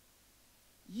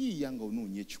 Yiiya nga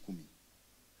onoonya 10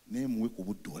 naye muwe ku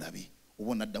budde olabe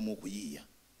oba onaddamu okuyiiya.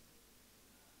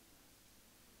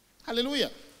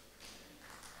 Haleluya.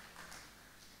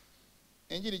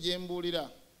 Enjiri gye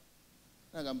mbuulira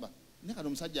nagamba ne kano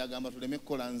omusajja agamba tuleme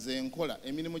kukola, nze nkola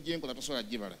emirimu gye nkola tosobola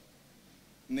gibala.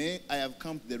 Naye I have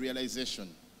come to the realization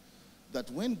that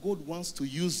when God wants to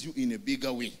use you in a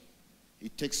bigger way, He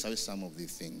takes away some of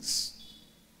these things.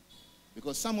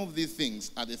 Because some of these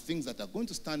things are the things that are going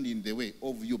to stand in the way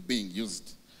of you being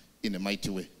used in a mighty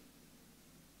way.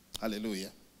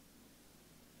 Hallelujah.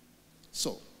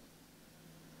 So,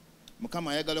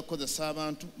 Mukama ayagala okukozesa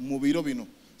abantu mu biro bino.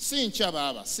 Si nkya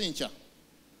baaba, si nkya.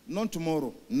 Not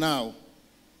tomorrow, now.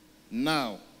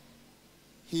 Now.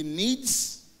 He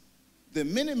needs the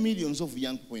many millions of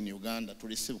young people in Uganda to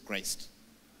receive Christ.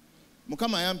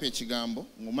 Mukama ayampa ekigambo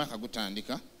ng'omwaka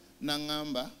gutandika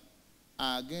n'aŋŋamba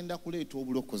agenda kuleeta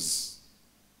obulokozi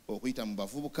okuyita mu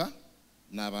bavubuka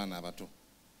n'abaana abato.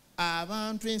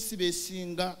 abantu ensi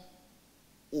besinga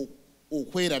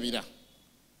okwerabira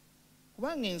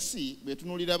kubanga ensi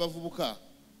betunuulira abavubuka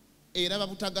era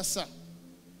babutagasa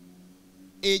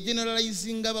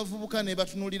egeneralizinga abavubuka ne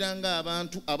batunuulira nga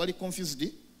abantu abali confused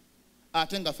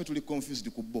ate nga ffe tuli confused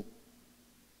ku bo.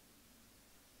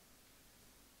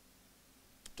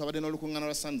 Twabadde n'olukuŋŋaana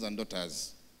lwa Sons and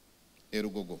Daughters e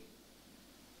Lugogo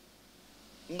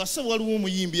nga ssebo waliwo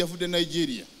omuyimbi yavudde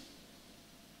Nigeria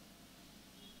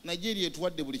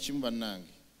etuwadde buli kimu bannange,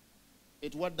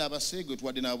 etuwadde abaseego,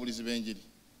 etuwadde n'ababulizi b'enjiri,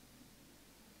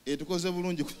 etukoze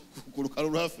bulungi ku lukalu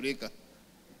lwa Afirika.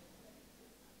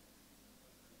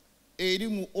 Eri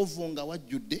mu ovo nga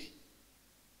wajjudde,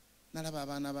 nalaba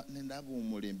abaana ndaba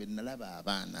omulembe, nalaba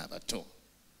abaana abato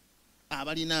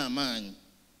abalina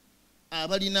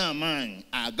amaanyi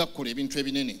agakola ebintu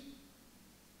ebinene,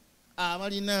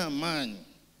 abalina amaanyi,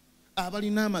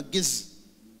 abalina amagezi.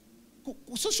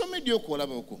 Ku social media okwo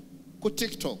olaba okwo, ku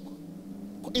TikTok,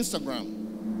 ku Instagram,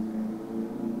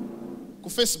 ku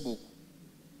Facebook,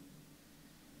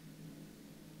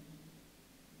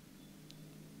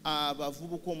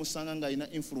 abavubuka omusanga ng'alina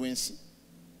influence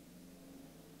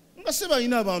nga se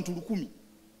balina abantu 1,000,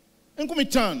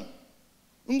 5,000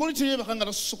 ng'oli teyeebaka nga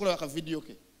tasosokola akavidiyo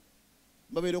ke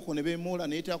babeereko ne beemoola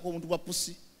ne yeteekako omuntu bwa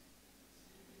pusi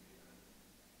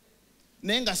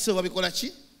naye nga se babikola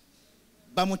ki?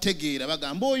 Bamutegeera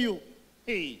bagamba oyo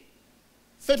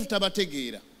ffe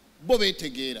tutabategeera bo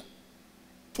beetegeera,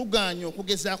 tugaanye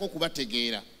okugezaako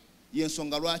kubategeera,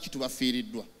 y'ensonga lwaki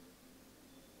tubafiiriddwa.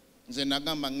 Nze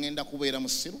nagamba ŋŋenda kubeera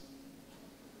musiru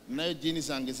naye jiini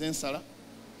zange zensala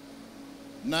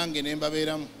nange ne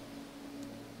mbabeeramu.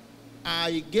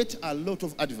 I get a lot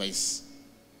of advice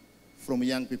from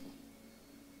young people.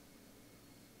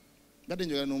 Gadde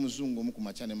njogera n'omuzungu omu ku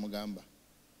makya ne mugamba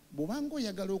bw'obanga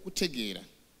oyagala okutegeera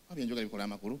oba njogera bikola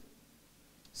amakulu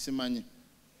simanyi,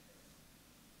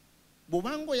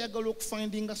 bw'obanga oyagala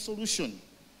okufindinga solution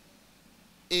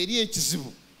eri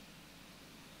ekizibu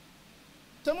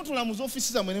temutula mu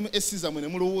ofiisi zammwe ne mu esi zammwe ne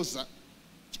mulowooza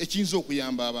ekiyinza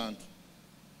okuyamba abantu.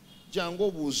 Jangu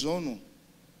obuuza ono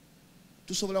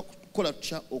tusobola kukola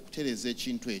tutya okutereeza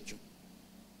ekintu ekyo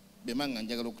bema nga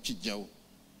njagala okukijjawo.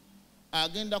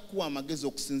 Agenda kuwa amagezi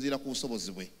okusinziira ku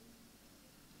busobozi bwe,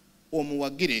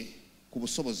 omuwagire ku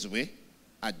busobozi bwe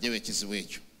ajjewo ekizibu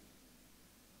ekyo.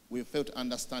 We fail to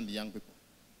understand young people.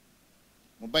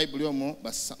 Mu Bayibuli omwo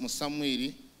mu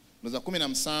Samwiri ndoza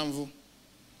 17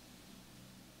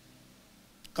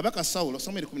 Kabaka Saulo,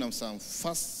 Samwiri 17,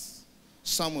 1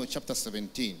 Samuel chapter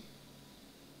 17.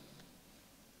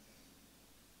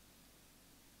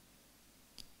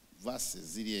 Verses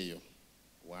ziri eyo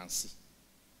wansi.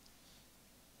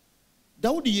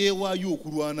 Dawudi yeewaayo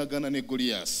okulwanagana ne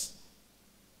Goliath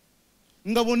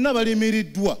nga bonna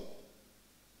balemereddwa.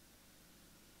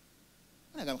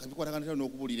 Kabikwatagana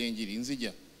n'okubuulira enjiri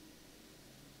nzija.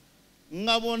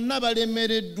 Nga bonna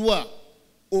balemereddwa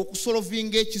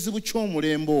okusolovinga ekizibu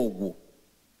ky'omulembe ogwo.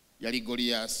 Yali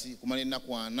Goliath kumala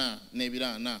ennaku 4 n'ebiro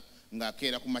 4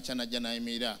 ng'akeera ku makya najja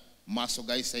n'ayimirira maaso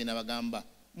ga Isayi n'abagamba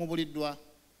mubuliddwa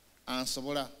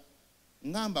ansobola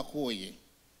ngamba kooye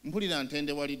mpulira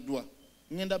ntendewaliddwa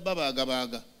ngenda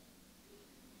babaagabaaga.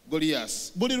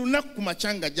 Goliath buli lunaku ku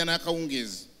makya ng'ajja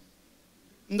n'akawungeezi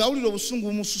ng'awulira obusungu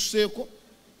bumususeeko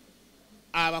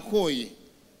abakooye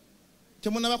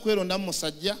temunaba kwerondamu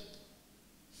musajja.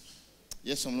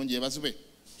 Yesu omulungi yeebazibwe.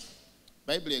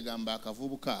 Bayibuli egamba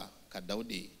akavubuka ka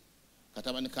Dawudi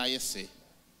katabani ka Yese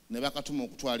ne bakatuma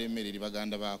okutwala emmere eri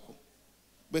baganda baako.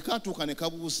 Bwe katuuka ne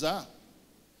kabuuza,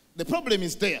 the problem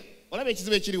is there. Olaba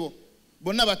ekizibu ekiriwo,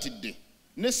 bonna batidde.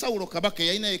 Ne Sawulo kabaka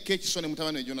yalina yekka ekisone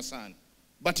mutabani we Jonasaani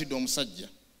batidde omusajja.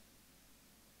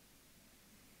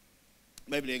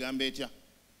 Bayibuli egamba etya?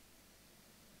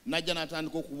 Najja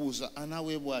n'atandika okubuuza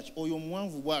anaaweebwaki oyo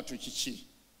omuwanvu bw'atyo kiki?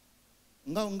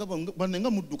 Nga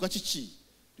mudduka kiki?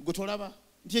 Gwe tolaba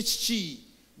nti ekiki?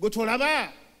 Gwe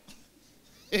tolaba?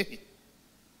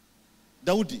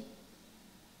 Dawudi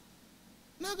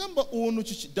n'agamba ono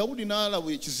kiki? Dawudi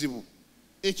n'alaba ekizibu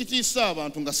ekitiisa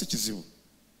abantu nga si kizibu.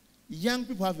 Young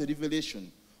people have a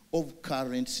revelation of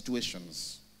current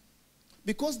situations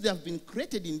because they have been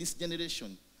created in this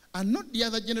generation and not the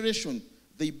other generation.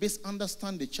 They best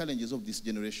understand the challenges of this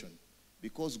generation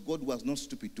because God was not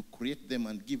stupid to create them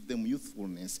and give them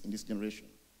youthfulness in this generation.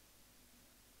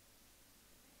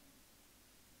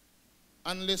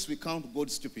 Unless we count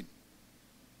God stupid.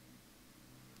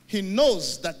 He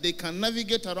knows that they can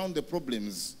navigate around the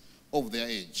problems of their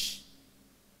age.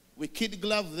 We kid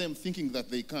glove them thinking that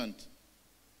they can't,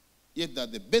 yet they're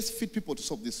the best fit people to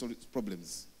solve these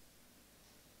problems.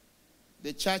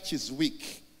 The church is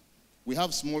weak We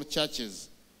have small churches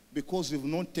because we've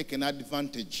not taken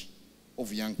advantage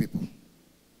of young people.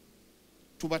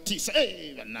 Tubatiisa,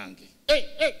 hey, banange,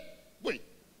 hey, wait.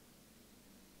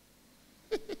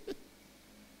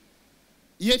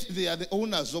 Yet they are the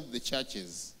owners of the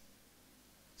churches.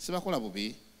 Sibakola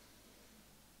bubi.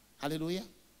 Hallelujah.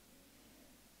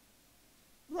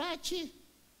 Lwaki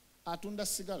atunda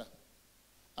sigala,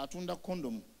 atunda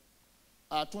condom,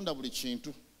 atunda buli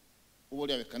kintu oba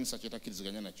oli ab'ekkanisa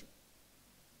kyetakiriziganya nakyo.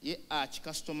 Ye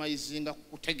akikustomizinga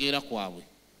kutegeera kwabwe.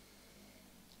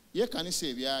 Ye kanisa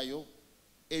ebyayo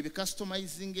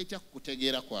ebikustomizinga ekya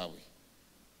kutegeera kwabwe.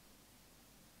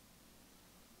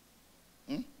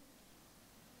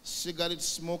 Cigarette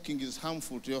smoking is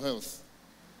harmful to your health,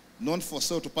 not for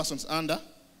sale to persons under.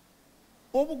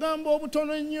 Obugambo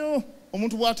obutono nnyo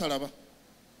omuntu bw'atalaba.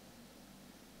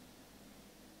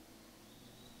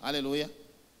 Hallelujah.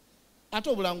 Ate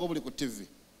obulango buli ku TV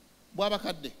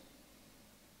bw'abakadde.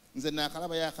 Nze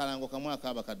naakalaba y'akalango kamu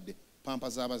ak'abakadde pampa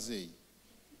z'abazeeyi.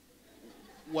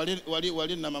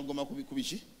 Wali namagoma ku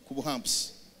biki ku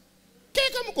buhampusi.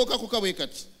 Keeka mukokakoka bwe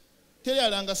kati. Teri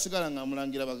alanga sigala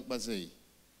ng'amulangira bazeeyi.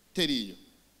 Teriyo.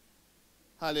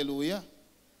 Hallelujah.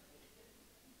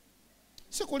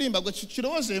 Sikulimba gwe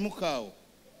kirowoozeemu kaawo.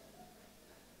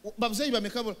 Bazeeyi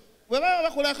bameka bwe baba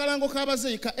bakola akalango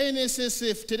k'abazeeyi ka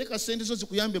NSSF tereka ssente zo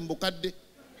zikuyambe mu bukadde.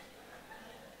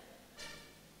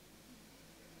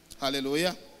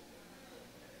 Hallelujah.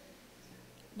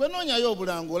 Gwe noonyayo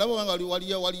obulango olaba obanga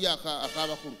waliyo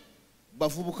ak'abakulu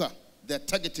bavubuka. They are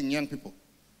targeting young people.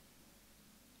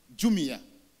 Jumia.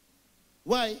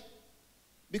 Why?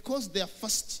 Because they are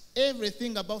fast.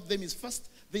 Everything about them is fast.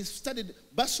 They studied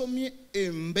basomye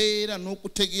embeera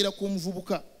n'okutegeera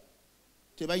kw'omuvubuka.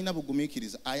 Tebalina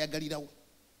bugumiikiriza, ayagalirawo.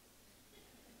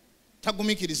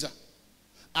 Tagumiikiriza.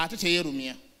 Ate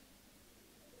teyeerumya.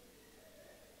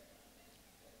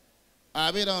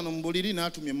 Abeera wano mu buliri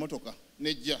n'atumya emmotoka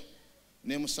n'ejja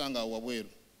n'emusanga awo wabweru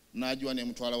n'agiwa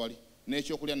n'emutwala wali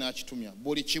n'ekyokulya n'akitumya.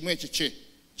 Buli kimu ekikye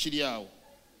kiri awo.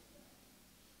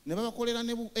 Ne babakolera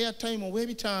ne bu airtime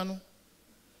obw'ebitaano.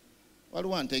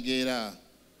 Waliwo antegeera.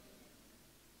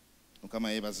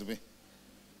 Mukama yeebazibwe.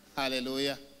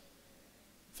 Hallelujah.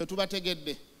 Ffe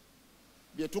tubategedde.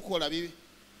 Bye tukola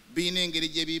birina engeri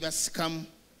gye bibasikamu.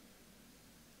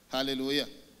 Hallelujah.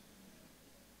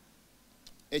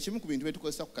 Ekimu ku bintu bye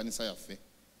tukozesa ku kanisa yaffe,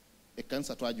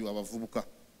 ekkanisa twagiwa abavubuka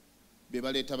be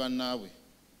baleeta bannaabwe,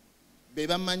 be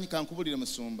bamanyi kankubulire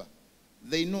musumba.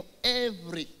 They know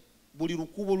buli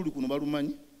lukubo oluli kuno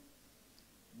balumanyi,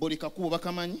 buli kakubo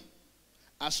bakamanyi,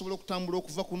 asobola okutambula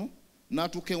okuva kuno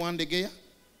n'atuuka ewandegeya.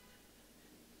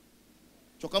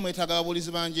 Kyokka mwetaaga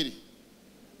ababuulizi ba njiri.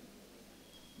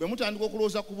 Bwe mutandika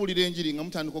okulowooza kubuulira enjiri nga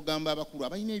mutandika okugamba abakulu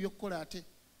abalina ebyokukola ate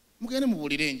mugende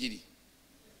mubuulire enjiri.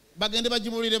 Bagende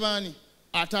bagibuulire baani?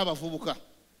 Ate abavubuka.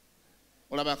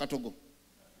 Olaba akatogo.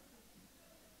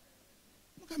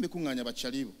 Mugambe kuŋŋaanya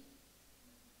bakyalibo.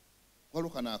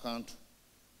 Waliwo kano akantu.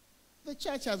 The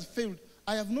church has failed.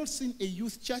 I have not seen a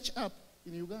youth church up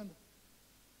in Uganda.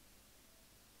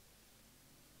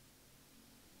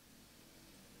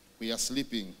 We are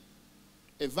sleeping.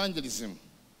 Evangelism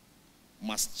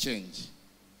must change.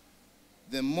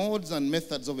 The modes and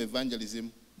methods of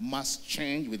evangelism must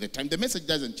change with the time. The message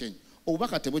doesn't change.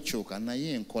 Obubaka tebukyuka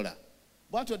naye enkola.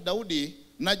 Bw'atyo Dawudi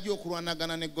n'ajja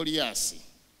okulwanagana ne Goliyaasi.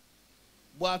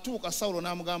 Bw'atuuka Sawulo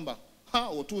n'amugamba,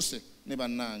 otuuse ne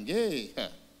bannange.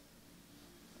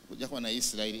 Kujja kuba na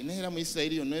Isirayiri. Neera mu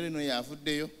Isirayiri yonna eno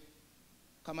yavuddeyo.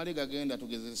 Kamale gagenda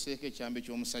tugezeseeko ekyambe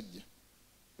ky'omusajja.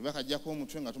 Bwe bakajjako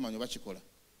omutwe nga tumanya bakikola.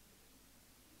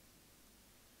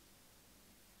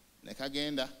 Ne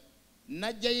kagenda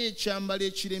n'ajjayo ekyambalo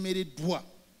ekiremereddwa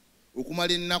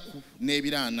okumala ennaku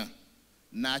n'ebiraana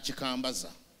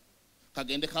n'akikambaza.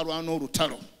 Kagende kalwana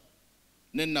olutalo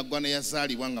n'ennaggwa ne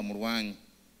yazaalibwa nga mulwanyi.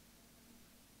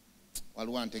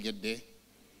 Waliwo antegedde,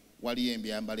 waliyo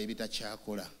ebyambalo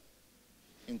ebitakyakola.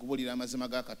 Enkubulira amazima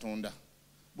ga Katonda.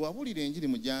 Bwe wabuulira enjiri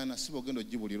mu gyana si bw'ogenda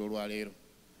ogibuulira olwaleero.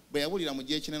 Bwe yabuulira mu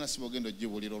gy'ekinana si bw'ogenda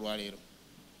ogibuulira olwaleero.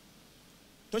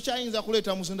 Tokyayinza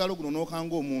kuleeta muzindalo guno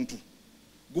n'okanga omuntu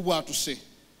gubwatuse.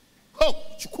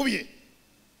 Kikubye.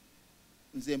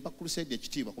 Nze mpa crusade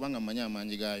ekitiibwa kubanga mmanyi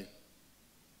amaanyi gaayo.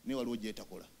 Naye waliwo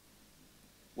gy'etakola.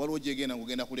 Waliwo gy'egenda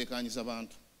ng'ogenda kulekaanyiza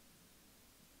bantu.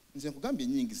 Nze nkugambye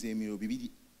ennyingiza emyoyo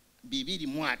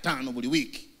 205 buli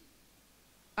wiiki.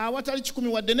 Awatali 10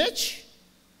 wadde n'eki.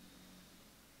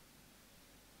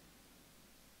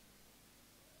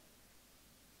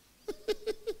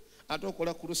 Ate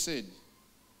okola crusade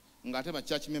ng'ate ba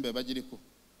church member bagiriko.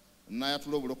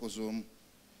 N'ayatula obulokozi omu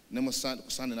ne ku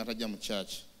Sunday n'atajja mu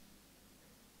church.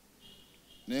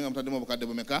 naye nga mutaddemu obukadde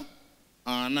bumeka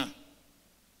 4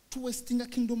 to wasting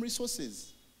kingdom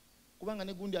resources kubanga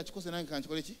ne gundi akikose nange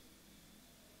kankikole ki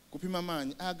kupima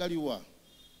maanyi agaliwa.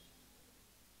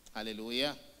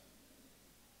 Haleluya.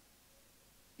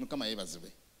 Mukama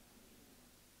yebazibwe.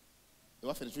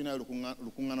 Ewaffe tulinayo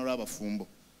lukuŋŋaano lw'abafumbo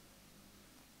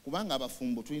kubanga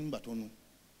abafumbo tulina batono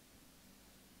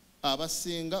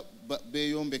abasinga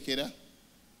beeyombekera,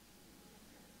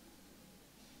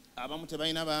 abamu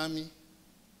tebalina baami.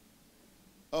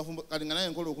 Abafumbo kati nga naye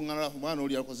nkola olukuŋŋaano lw'abafumbo bwana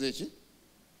oli yakoze eki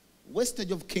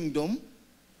wastage of kingdom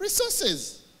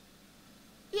resources.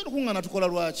 Iyo lukuŋŋaana tukola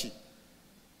lwaki?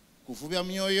 Kuvubya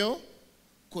myoyo,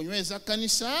 kunyweza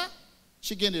kanisa,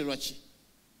 kigendererwa ki?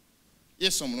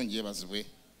 Yesu omulungi yebazibwe.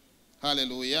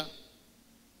 Haleluya.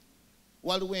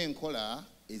 Waliwo enkola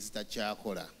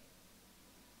ezitakyakola.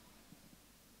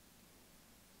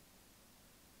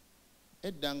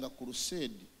 Eddanga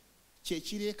crusade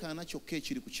kyekireekaana kyokka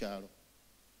ekiri ku kyalo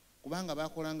kubanga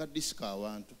bakolanga disiko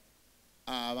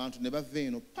abantu ne bava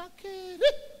eno pakere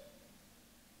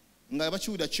nga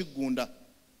bakiwulira kiggunda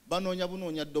banoonya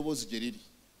bunoonya ddoboozi gye liri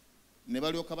ne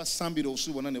balyoka basambira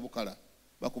obusubi bonna ne bukala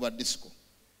bakuba disiko.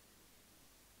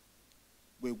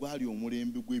 Bwe gwali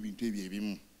omulembe gw'ebintu ebyo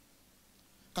ebimu.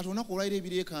 Kati olunaku olwaliro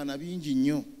ebireekaana bingi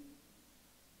nnyo.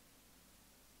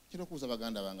 Kira okubuuza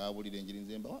baganda bange abawulira enjiri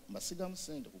nze mbasigamu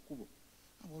ssente ku kkubo.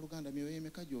 Abooluganda myoyo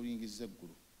emeka gy'olingizza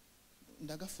eggulu?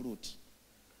 Ndaga fuluuti.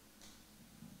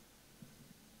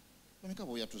 Bameka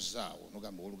bw'oyatuzzaawo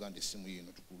n'ogamba owooluganda essimu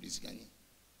yino tukuwuliziganye.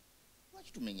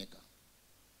 Lwaki tumenyeka?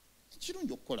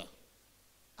 Ekirungi okukola.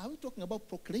 Are we talking about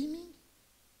proclaiming?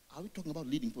 Are we talking about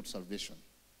leading people to salvation?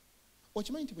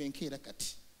 Okimanyi nti bwenkeera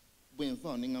kati bwenva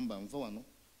wano neŋŋamba nva wano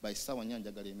bayisaawa nnyo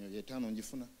njagala emyoyo 5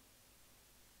 ngifuna.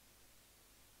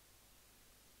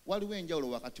 Waliwo enjawulo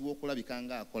wakati w'okulabika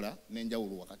nga akola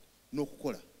n'enjawulo wakati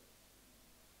n'okukola.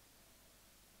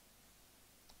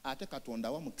 Ate Katonda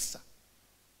awa mukisa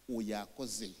oyo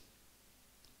akoze.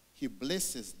 He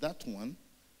blesses that one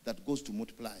that goes to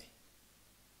multiply.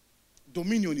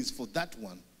 Dominion is for that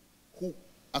one who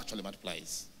actually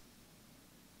multiplies.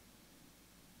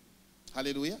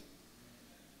 Hallelujah.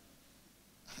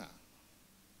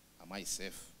 Am I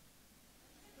safe?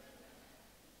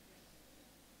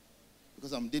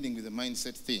 Because I'm dealing with a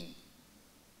mindset thing.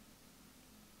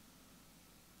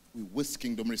 We waste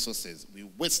kingdom resources. We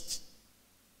waste.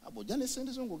 Abo jane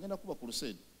sente zongo genda kuba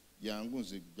crusade. Yangu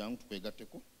nze jangu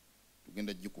tukwegatteko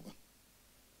tugenda jikuba.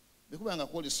 Bekubanga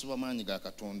kwolesebwa maanyi ga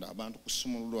Katonda abantu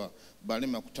kusumululwa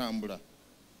balema kutambula.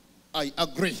 I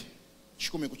agree.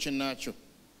 Kikumi ku kinnaakyo.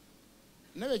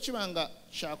 Naye kibanga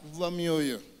kyakuva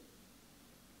myoyo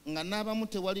nga n'abamu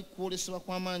tewali kwolesebwa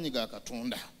kw'amaanyi ga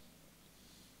Katonda.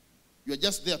 You are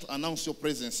just there to announce your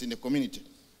presence in the community.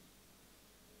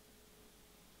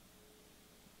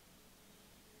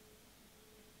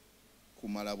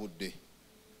 Kumala budde.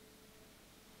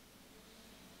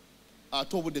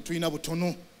 Ate obudde tulina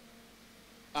butono.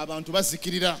 Abantu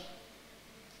bazikirira.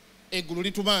 Eggulu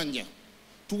litubanja.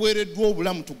 Tuweereddwa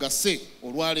obulamu tugase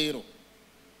olwaleero.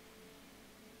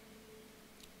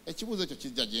 Ekibuuzo ekyo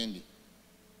kijja gye ndi.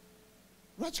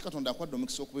 Lwaki Katonda akwadde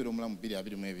omukisa okubeera omulamu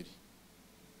 2:22?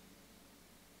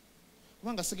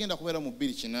 Kubanga sigenda kubeera mu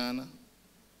 2:8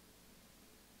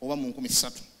 oba mu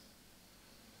 3,000.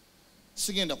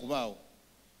 Sigenda kubaawo.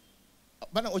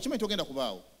 Bana okimanyi togenda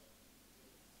kubaawo.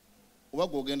 Oba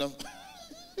gwogenda.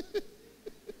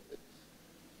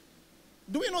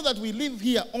 Do we know that we live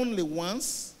here only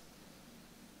once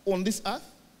on this earth?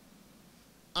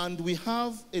 And we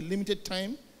have a limited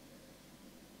time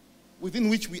within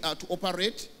which we are to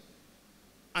operate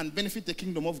and benefit the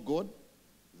kingdom of God.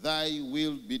 Thy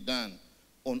will be done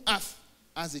on earth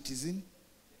as it is in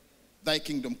thy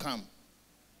kingdom come.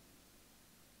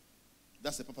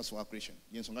 That's the purpose of our creation.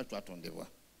 Yensonga twatondebwa.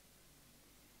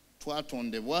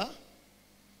 Twatondebwa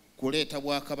kuleeta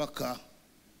bwakabaka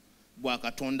bwa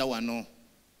Katonda wano.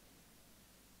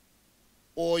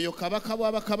 Oyo kabaka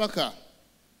bw'abakabaka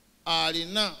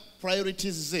alina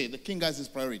priorities ze. The king has his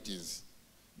priorities.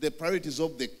 The priorities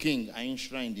of the king are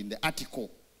enshrined in the article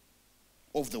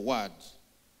of the word.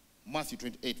 Matthew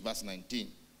 28 verse 19.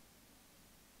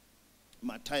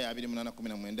 Matayo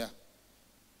 28:19.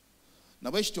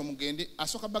 Nabwekityo mugende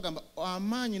asooka bagamba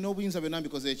amaanyi n'obuyinza byonna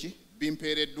mbikoze eki?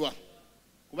 Bimpeereddwa.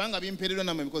 Kubanga bimpeereddwa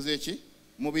nammwe mbikoze eki?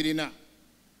 Mubirina.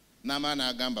 N'amaana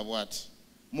agamba bw'ati.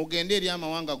 Mugende eri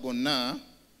amawanga gonna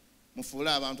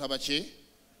mufuule abantu abaki?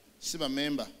 Si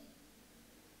bamemba.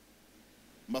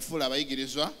 Mbafuule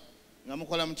abayigirizwa nga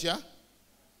mukola mutya?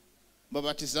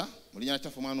 Babatiza mu linnya lya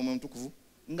Kitaffe Omwana n'Omwoyo Omutukuvu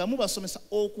nga mubasomesa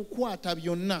okukwata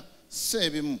byonna si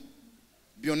ebimu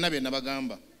byonna bye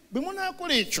nabagamba bwe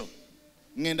munaakola ekyo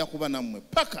ngenda kuba nammwe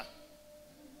paka.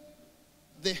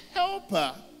 The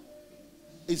helper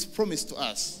is promised to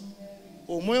us.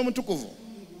 Omwoyo Mutukuvu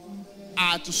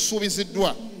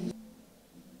atusuubiziddwa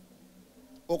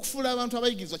okufuula abantu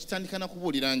abayigirizwa kitandika na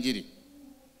kubuulira njiri.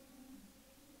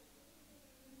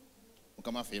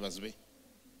 Mukama waffe yeebazibwe.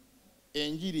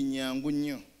 Enjiri nnyangu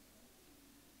nnyo.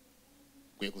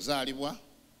 Kwe kuzaalibwa,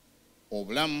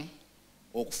 obulamu,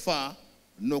 okufa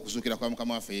n'okuzuukira kwa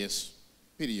Mukama waffe Yesu.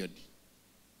 Period.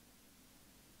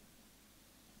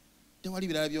 Tewali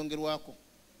birala byongerwako.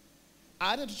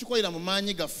 Ate tukikolera mu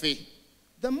maanyi gaffe.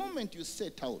 The moment you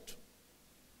set out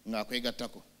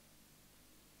ng'akwegattako,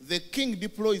 the king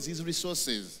deploys his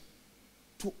resources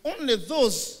to only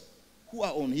those who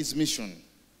are on his mission.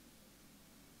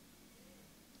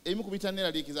 Ebimu ku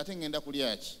bitaneeraliikiza ate ngenda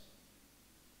kulya ki?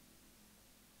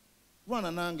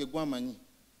 Lwana nange gwamanyi.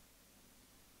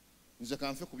 Nze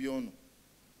kanfe ku byono.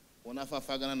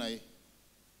 Onafaafaagana naye.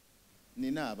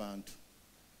 Nina abantu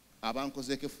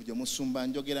abankozeeko effujo musumba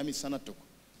njogera misana toko.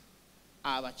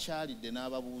 Abakyalidde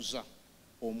n'ababuuza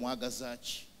omwagaza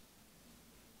ki?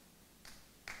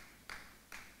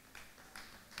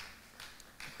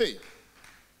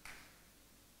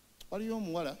 Waliyo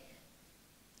omuwala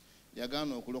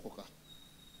yagaana okulokoka.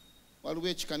 Waliwo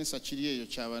ekikanisa kiri eyo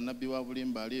ky'abannabbi wa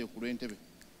bulimba ali eyo ku lw'entebe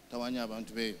tawanya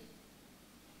abantu beeyo.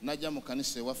 Najja mu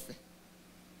kanisa ewaffe.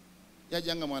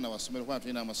 Yajjanga mwana wa ssomero kuba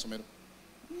tulina amasomero.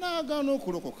 N'agaana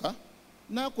okulokoka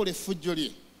n'akola effujjo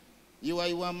lye.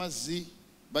 Yiwayiwa amazzi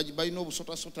balina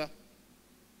obusotasota.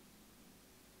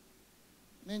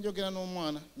 Nenjogera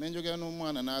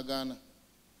n'omwana n'agaana.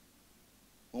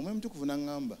 Omwoyo Mutukuvu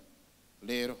n'aŋŋamba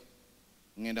leero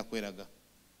ngenda kweraga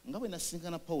nga bwe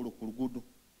nasinkana Pawulo ku luguudo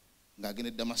ng'agenda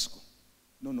e Damasiko.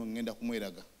 Nono ngenda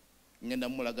kumweraga, ngenda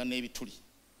mulaga n'ebituli,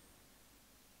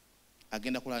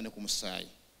 agenda kulala ne ku musaayi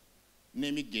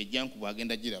n'emigga egyankuba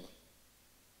agenda giraba.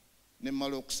 Ne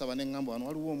mmala okusaba ne ŋŋamba wano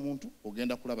waliwo omuntu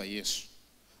ogenda kulaba Yesu.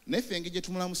 Naye ffe engeri gye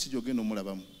tumulamu si gy'ogenda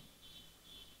omulabamu.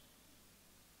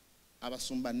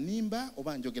 Abasumba nnimba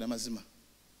oba njogera mazima?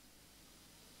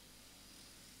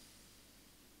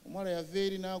 Omwala yava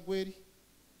eri n'agwa eri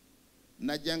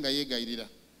n'ajja nga yeegayirira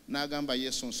n'agamba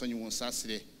Yesu nsonyiwa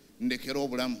onsaasire ndekera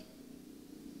obulamu.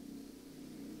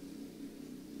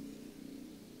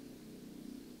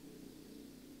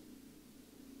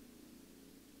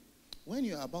 When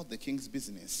you are about the king's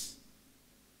business,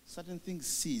 certain things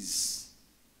cease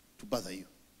to bother you.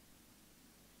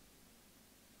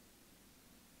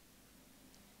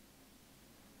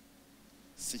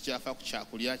 Sikyafa ku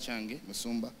kyakulya kyange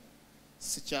musumba,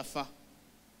 sikyafa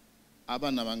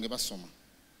abaana bange basoma.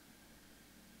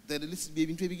 There is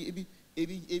ebintu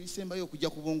ebisembayo okujja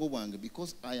ku bwongo bwange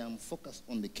because I am focused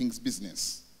on the king's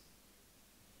business.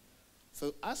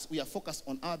 So as we are focused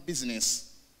on our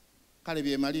business, kale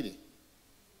byemalire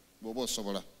bw'oba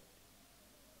osobola.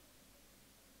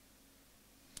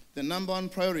 The number one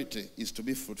priority is to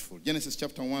be fruitful. Genesis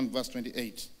chapter 1 verse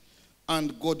 28.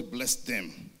 And God blessed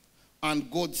them.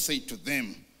 And God said to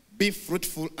them, be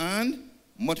fruitful and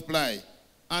multiply.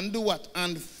 And do what?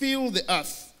 And fill the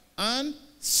earth and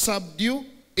subdue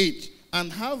it.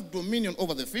 And have dominion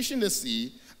over the fish in the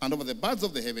sea and over the birds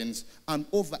of the heavens and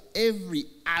over every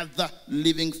other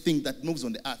living thing that moves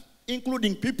on the earth,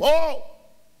 including people.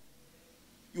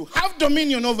 You have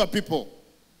dominion over people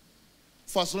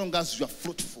for as long as you are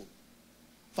fruitful,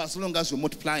 for as long as you're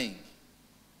multiplying.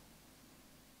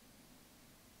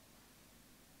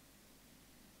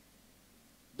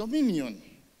 Dominion.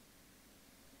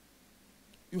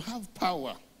 You have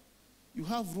power. You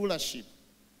have rulership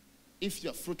if you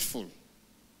are fruitful.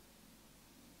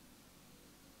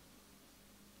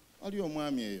 Aliyo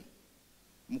omwami eyo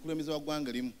omukulembeze wa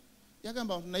ggwanga limu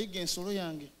yagamba nayiga ensolo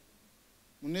yange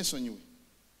muneesonyiwe.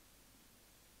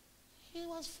 He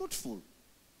was fruitful.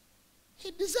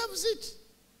 He deserves it.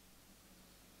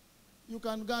 You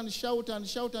can go and shout and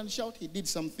shout and shout. He did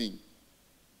something.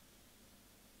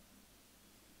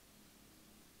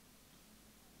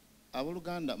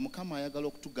 Abooluganda Mukama ayagala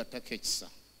okutugattako ekisa.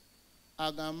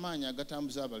 Ag'amaanyi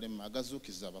agatambuza abalema,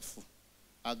 agazuukiza abafu,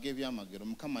 ag'ebyamagero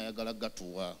Mukama ayagala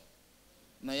gatuwa.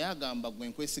 Naye agamba gwe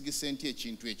nkwesigisa nti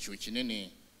ekintu ekyo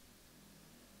kinene.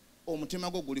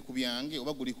 Omutima gwo guli ku byange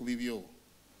oba guli ku bibyo?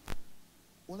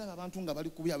 Olaba abantu nga bali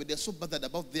ku byabwe, they are so bothered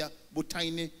about their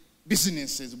tiny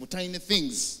businesses, tiny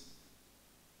things.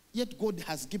 Yet God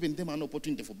has given them an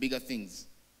opportunity for bigger things.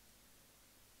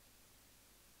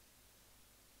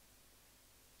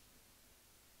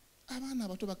 Abaana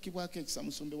abato bakkibwako ekisa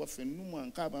musumbe waffe nnumwa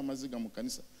nkaaba amaziga mu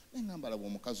kanisa. Nengamba laba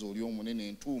omukazi oli omunene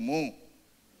entuumu.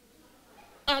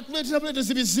 Atuleetera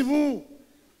buleetezi bizibu.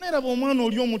 naye laba omwana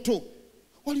oli omuto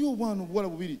waliwo obwana obuwala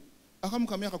bubiri akamu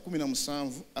ka myaka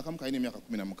 17 akamu kalina emyaka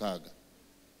 16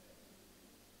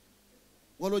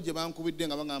 waliwo gye bankubidde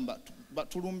nga bagamba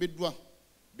tulumbiddwa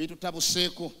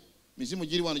bitutabuseeko mizimu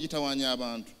giri wano gitawaanya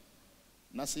abantu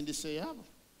nasindiseeyo abo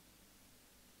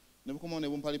ne bukomawo ne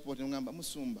bumpa lipooti ne bugamba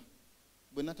musumba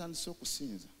bwe natandise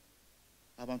okusinza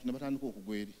abantu ne batandika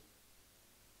okugwa eri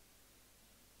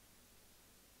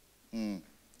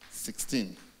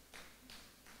 16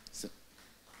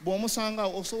 bw'omusanga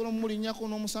osobola omumulinnyako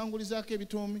n'omusangulizaako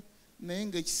ebitoomi naye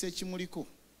ng'ekisa ekimuliko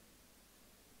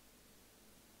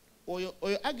oyo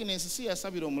Agnes si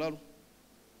yasabira omulalu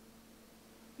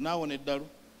naawona eddalu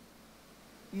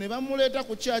ne bamuleeta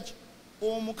ku kyaki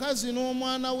omukazi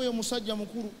n'omwana we omusajja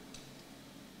mukulu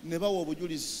ne bawa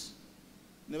obujulizi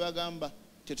ne bagamba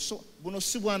buno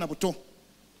si bwana buto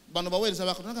bano baweereza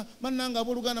bakatonda bannanga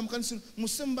abooluganda mukanisa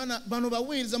musemu bano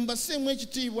baweereza mubaseemu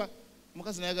ekitiibwa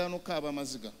omukazi naye agala n'okukaaba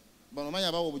amaziga bano manya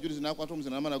abawa obujulizi n'akwata omuzi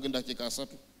n'amala ogenda dakiika 3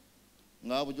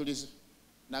 ng'awa obujulizi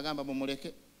n'agamba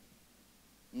mumuleke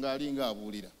ng'alinga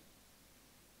abuulira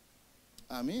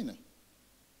amiina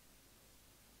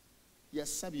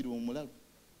yasabira omulalu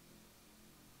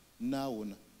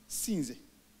n'awona sinze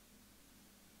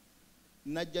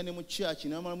najja ne mu kyaki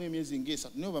n'amalamu emyezi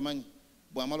ng'esatu naye bamanyi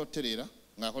bw'amala ottereera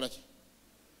ng'akola ki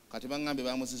kati baŋŋambe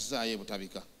bamuzizaayo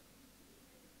ebutabika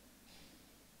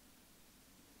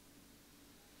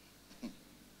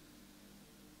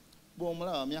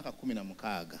bw'omulaba myaka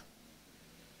 16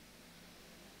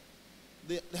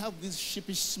 they have these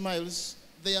sheepish smiles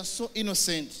they are so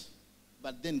innocent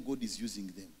but then God is using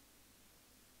them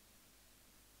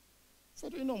so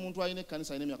tulina omuntu alina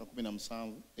ekkanisa alina emyaka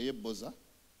 17 ey'ebboza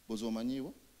boza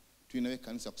omanyiiwo tulinawo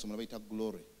ekkanisa kusomera bayita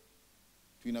glory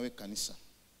tulinawo ekkanisa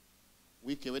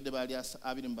wiiki ewedde baali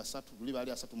 23 luli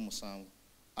baali 37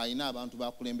 alina abantu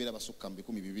bakulembera basukka mu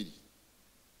 200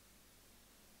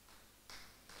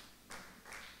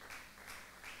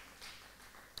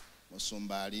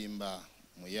 musumba alimba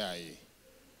muyaaye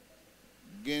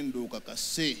genda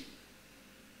okakase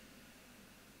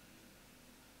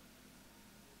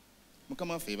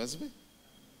mukama waffe yeebazibwe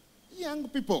young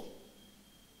people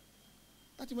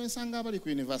kati bwensanga abali ku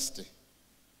university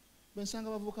bwensanga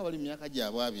abavubuka bali mu myaka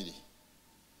gyabwe 2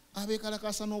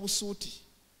 abeekalakaasa n'obusuuti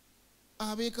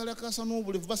abeekalakaasa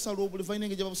n'obulevu basala obulevu alina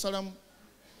engeri gye babusalamu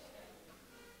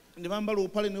ne bambala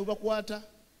obupale ne bubakwata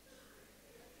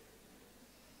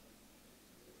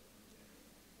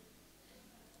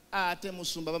ate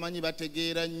musumba bamanyi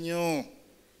bategeera nnyo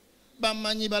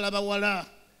bamanyi balaba wala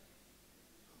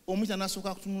omuyita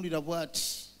n'asooka kutunulira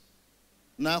bw'ati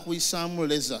n'akuyisaamu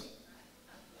leza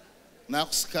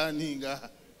n'akusikaaninga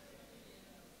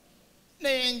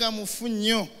naye nga mufu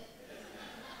nnyo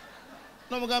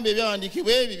n'omugamba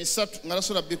ebyawandiikibwa ebyo 3 nga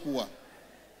tasobola bikuwa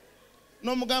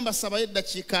n'omugamba sabayo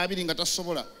eddakiika 2 nga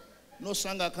tasobola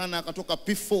n'osanga akaana akato ka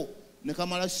P4 ne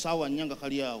kamala ssaawa 4 nga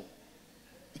kali awo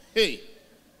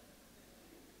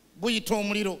buyita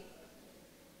omuliro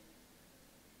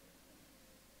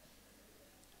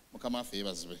mukama waffe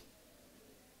yeebazibwe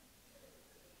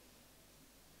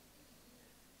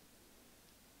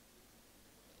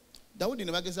Dawudi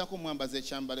ne bagezaako omwambaza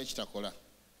ekyambalo ekitakola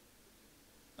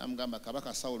namugamba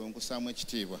kabaka Sawulo nkusaamu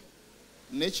ekitiibwa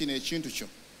naye kino ekintu kyo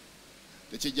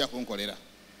tekijja kunkolera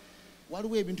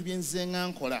waliwo ebintu byenzenga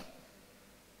nkola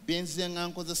byenzenga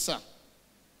nkozesa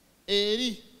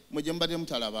eri mwe gye mubadde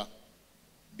mutalaba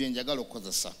byenjagala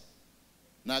okukozesa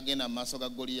n'agenda mu maaso ga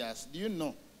Goliath. Do you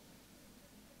know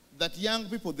that young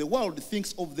people, the world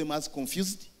thinks of them as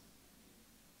confused,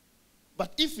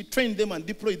 but if we train them and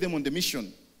deploy them on the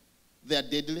mission, they are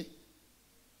deadly.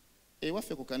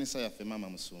 Waffe ku kanisa yaffe mama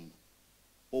musumba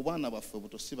obwana baffe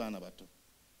obuto si baana bato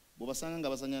bw'obasanga nga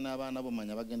bazanya n'abaana bo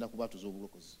manya bagenda kubatuza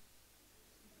obulokozi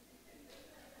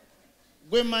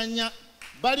gwe manya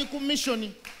bali ku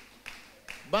mission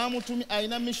bamutumi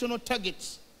alina missional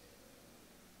target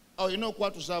olina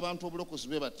okwatuza abantu obulokozi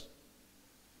be bati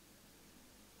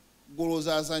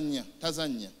golooza azanya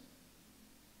tazanya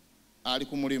ali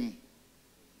ku mulimu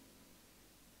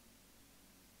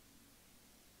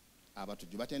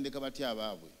abatujju batendeka batya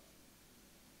abaabwe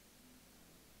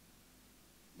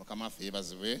mukama waffe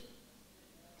yeebazibwe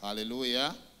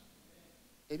haleluya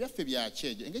ebyaffe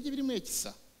byakyejo engeri birimu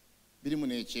ekisa birimu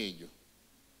n'ekyejo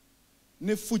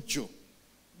n'effujjo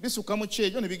bisuka mu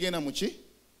kyejo ne bigenda mu ki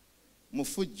mu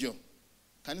ffujjo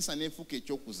kanisa n'efuuka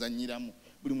ekyokuzanyiramu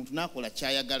buli muntu n'akola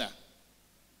kyayagala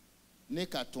ne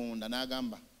Katonda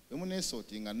n'agamba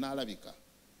emuneesootinga n'alabika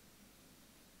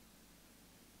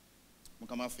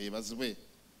mukama waffe yeebazibwe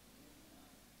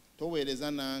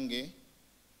toweereza nange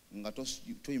nga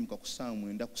toyimuka ku ssaawa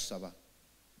 9 kusaba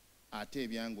ate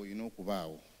ebyange olina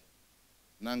okubaawo.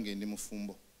 Nange ndi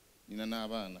mufumbo, nina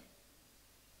n'abaana.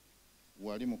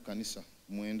 Wali mu kkanisa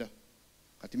 9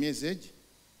 kati myezi egi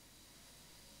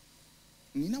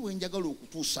nina bwe njagala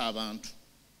okutuusa abantu.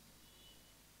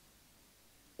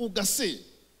 Ogase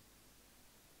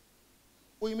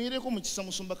oyimirireko mu kisa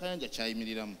Musumba Kayanja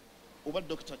kyayimiriramu oba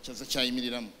Dr. Kyaza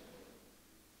kyayimiriramu.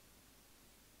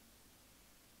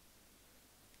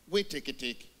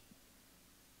 Weeteeketeeke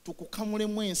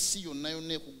tukukamulemu ensi yonna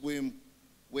yonna ekugwemu.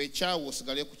 Weekyawo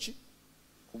osigale ku ki?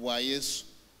 Ku bwa Yesu.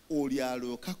 Oli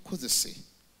alyoka akkozese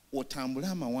otambule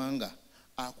amawanga,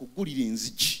 akugulira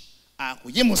enzigi,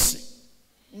 akuyemuse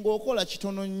ng'okola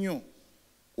kitono nnyo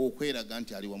okweraga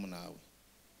nti ali wamu naawe.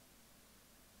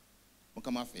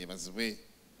 Mukama waffe yeebazibwe.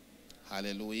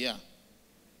 Haleluya.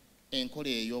 Enkola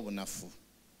ey'obunafu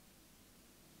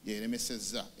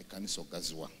yeremesezza ekkanisa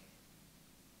okugaziwa.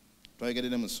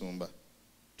 Twayogerere Musumba,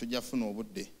 tujja funa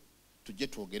obudde tujje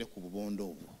twogere ku bubondo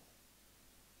obwo,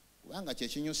 kubanga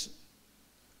kyekinyusi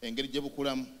engeri gye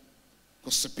bukulamu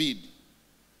ku speed,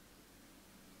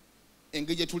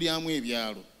 engeri gye tulyamu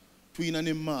ebyalo. Tuyina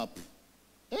ne maapu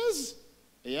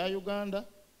eya Uganda,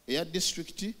 eya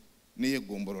disitulikiti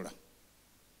n'ey'eggombolola.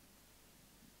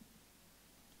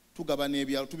 Tugabana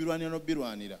ebyalo tubirwanira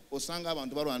n'obirwanira. Osanga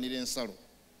abantu balwanira ensalo.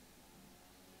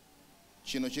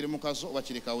 Kino kiri mukazo oba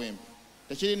kiri kawempe,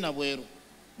 tekiri nabweru.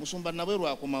 Musumba nabweru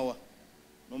akomawa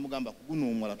n'omugamba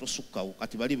kuguno omwala tosukkawo,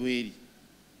 kati bali bweri.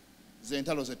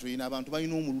 Zentalo ze tuyina abantu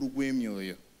balina omululu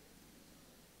gw'emyoyo.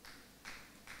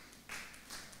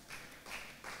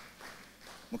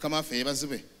 Mukama waffe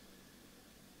yeebazibwe.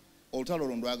 Olutalo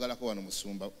olwo ndwagalako wano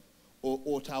Musumba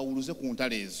otawuluze ku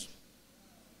ntalo ezo.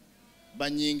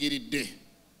 Banyingiridde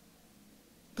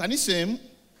kanisa emu,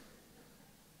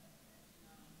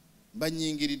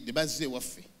 banyingiridde bazze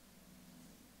ewaffe.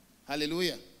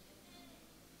 Haleluya.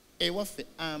 Ewaffe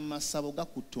amasabo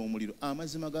gakutta omuliro,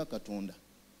 amazima ga Katonda.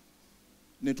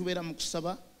 Ne tubeera mu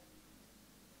kusaba,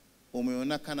 omwoyo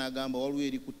nakka n'agamba waliwo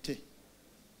erikutte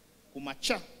ku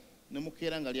makya ne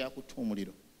mukeera nga lyakutta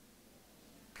omuliro.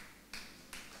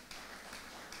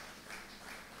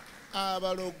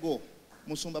 Abalogo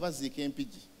Musumba baziika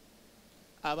empigi,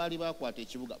 abaali bakwata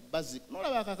ekibuga baziika.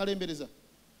 Nolaba akakalembereza,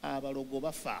 abalogo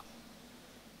bafa.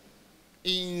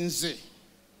 Nze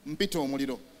mpita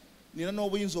omuliro, nina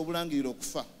n'obuyinza obulangirira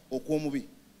okufa okw'omubi.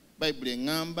 Bayibuli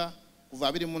eŋŋamba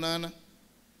kuva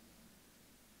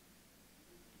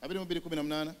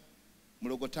 22:18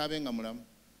 mulogo taabenga mulamu.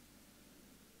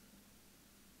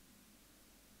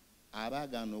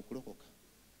 Abaagaana okulokoka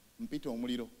mpita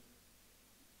omuliro.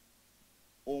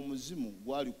 Omuzimu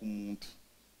gwali ku muntu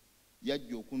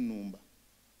yajja okunnumba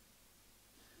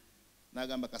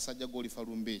n'agamba kasajja g'olifa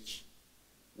lumbeeki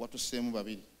watusseemu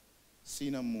 2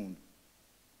 siina mmundu.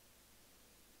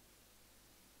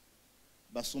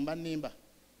 Basumba nnimba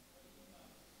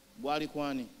gwali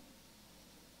kwani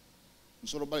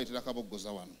nsolo baleetera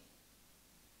kaboggoza wano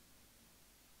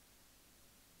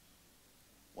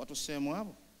watusseemu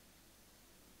abo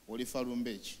olifa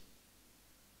lumbeeki.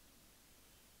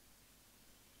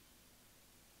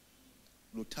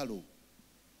 Lutalo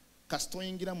kasita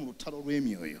oyingira mu lutalo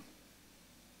lw'emyoyo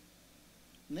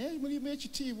naye mulimu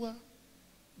ekitiibwa,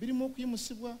 birimu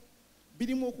okuyimusibwa,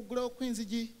 birimu okugulawo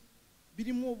kw'enzigi,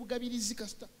 birimu obugabirizi.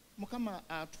 Kasita Mukama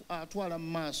atwala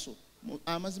mu maaso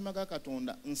amazima ga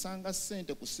Katonda. Nsanga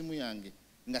ssente ku ssimu yange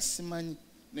nga simanyi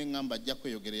neŋŋamba ajja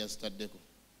kweyogera yazitaddeko.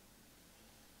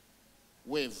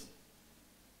 Wave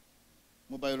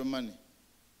mobile money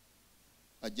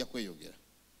ajja kweyogera.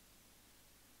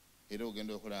 Era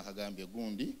ogenda okola akagambye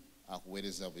gundi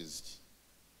akuweereza bweziki.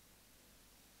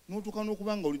 N'otuuka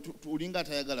n'okuba nga olinga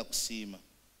atayagala kusiima,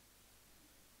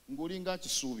 ng'olinga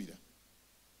akisuubira.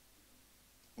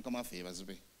 Mukama waffe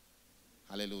yeebazibwe.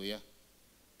 Haleluya.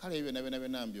 Kale ebyo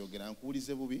byonna mbyogera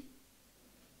nkuwulize bubi,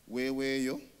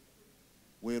 weeweeyo,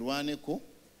 weerwaneko,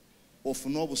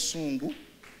 ofune obusungu.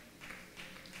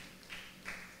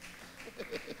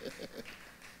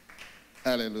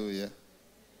 Haleluya.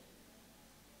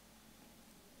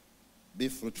 Be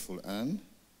fruitful and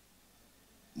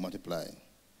multiply.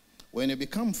 When you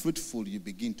become fruitful, you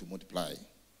begin to multiply.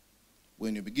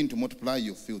 When you begin to multiply,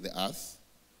 you fill the earth.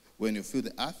 When you fill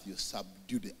the earth, you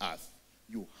subdue the earth.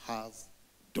 You have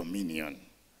dominion.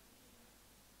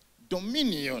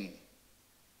 Dominion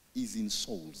is in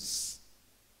souls.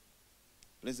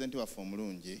 President wa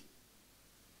Omulungi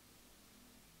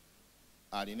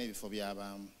alina ebifo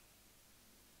by'abaamu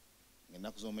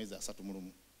ng'ennaku z'omwezi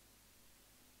 31.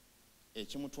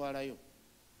 Ekimutwalayo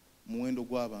muwendo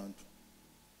gw'abantu.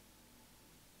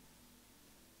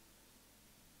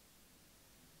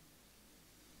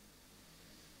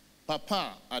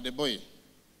 Papa Adeboye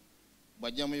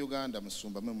bw'ajja mu Uganda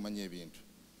musumba mwe mumanyi ebintu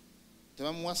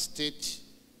tebamuwa state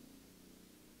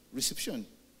reception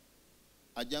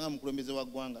ajja nga mukulembeze wa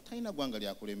ggwanga talina ggwanga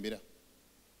lyakulembera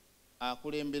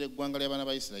akulembera eggwanga ly'abaana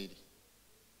ba Isirayiri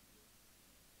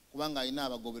kubanga alina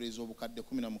abagoberezi obukadde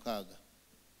 16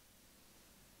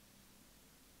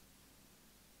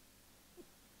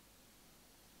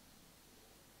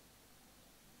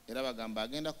 era bagamba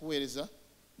agenda kuweereza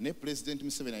ne President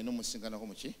Museveni alina omusinkanako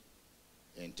muki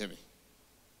Entebbe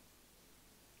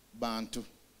bantu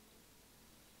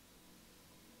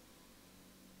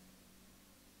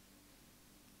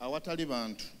awatali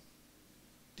bantu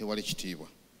tewali kitiibwa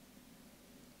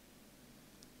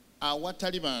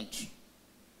awatali bantu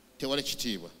tewali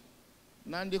kitiibwa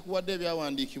nandikuwadde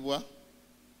ebyawandiikibwa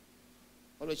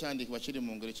waliwo ekyawandiikibwa kiri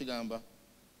mu ngeri kigamba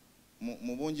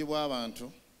mu bungi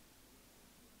bw'abantu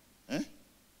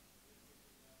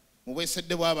mu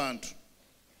bwesedde bw'abantu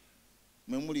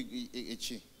mwe muli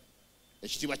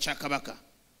ekitiibwa kya kabaka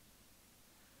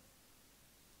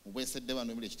mu bwesedde bw'abantu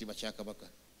mwe muli ekitiibwa kya kabaka.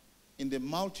 In the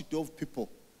multitude of people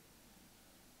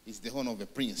is the horn of a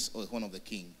prince or the horn of the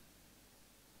king.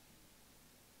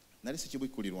 Nali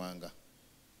sikibwikulirwanga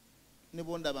ne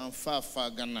bondaba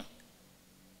nfaafaagana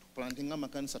tupulantinga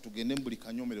amakanisa tugende buli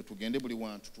kanyomero tugende buli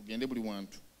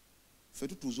wantu ffe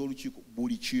tutuuza olukiiko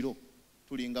buli kiro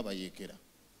tulinga bayeekera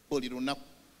buli lunaku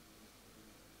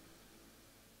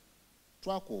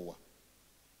twakoowa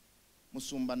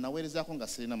musumba naweerezaako nga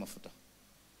sirina mafuta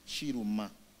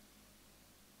kiruma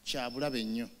kyabulabe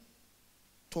nnyo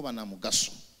toba na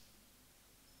mugaso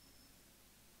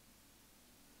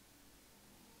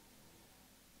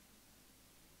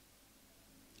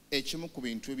ekimu ku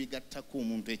bintu ebigattako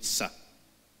omuntu ekisa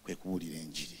kwe kuwulira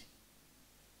enjiri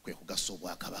kwe kugasa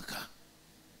obwakabaka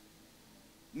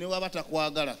ne waba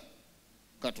takwagala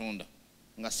Katonda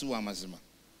nga si wa mazima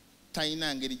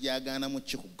talina ngeri gyagaanamu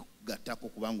kikugattako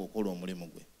kubanga okola omulimu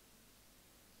gwe.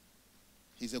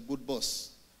 He's a good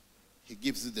boss. He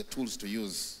gives you the tools to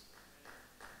use.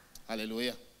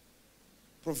 Hallelujah.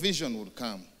 Provision would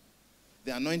come.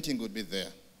 The anointing would be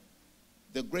there.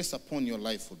 The grace upon your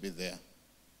life would be there.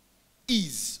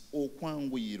 Ease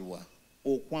okwanguyirwa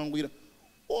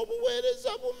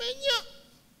obuweereza bumenya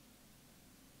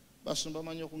basumba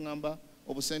manyi okuŋŋamba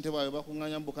obusente bwabwe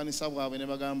bakuŋŋanya mu bukanisa bwabwe ne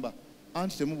bagamba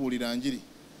anti temubuulira njiri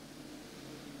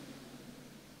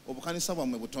obukanisa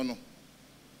bwammwe butono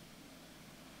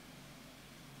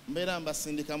mbeera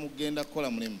mbasindika mugenda kukola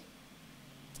mulimu.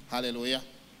 Haleluya.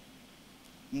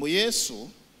 Mbu Yesu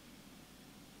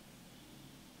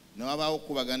ne wabaawo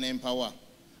okubagana empawa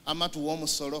amatu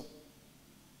w'omusolo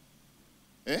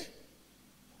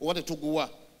oba tetuguwa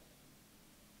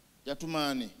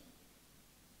yatumaani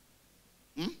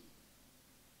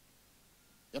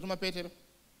yatuma Peetero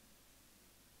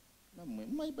nammwe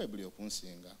mumanyi Bayibuli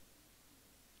okunsinga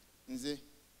nze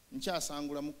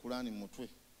nkyasangulamu Kulaani mu mutwe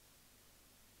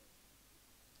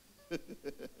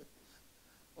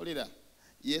olira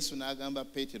Yesu n'agamba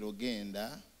Peetero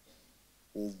genda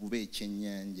ovube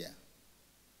ekyennyanja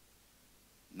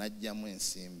n'ajjamu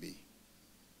ensimbi.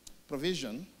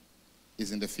 Provision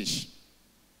is in the fish.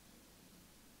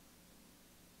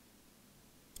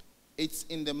 It's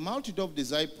in the multitude of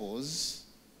disciples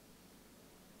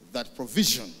that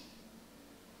provision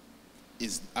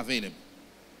is available.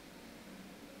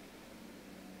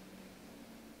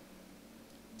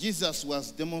 Jesus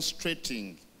was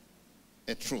demonstrating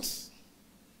a truth.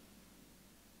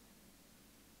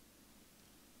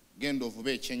 Genda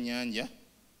ovube ekyennyanja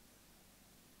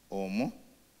omwo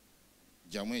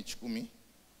jamu 10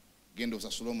 genda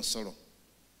osasula omusolo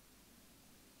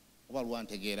oba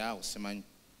lwantegeera awo simanyi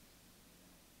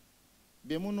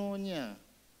bye munoonya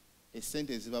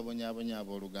essente ezibabonyaabonya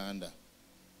abooluganda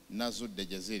nazudde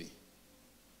gye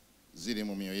ziri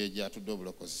mu myoyo egyatudde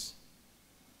obulokozi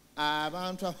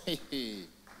abantu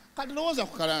kati lowooza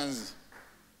ku Kalanzi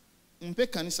mpe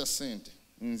kanisa ssente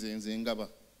nze ngaba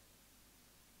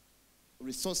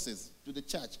resources to the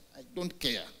church. I don't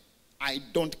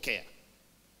care.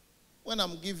 When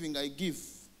I'm giving, I give.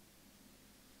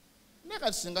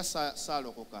 Neka singa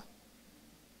salokoka.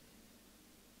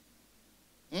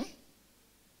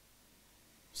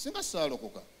 Singa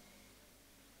salokoka.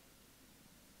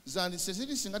 Zandi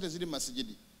sezidi singa tezidi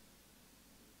masijidi.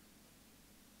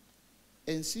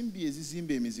 Ensimbi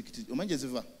ezizimbe emizikiti. Omanje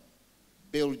ziva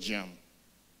Belgium,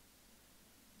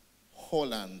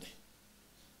 Holland,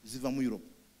 ziva mu Europe.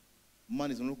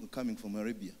 Money is not coming from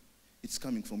Arabia. It's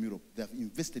coming from Europe. They have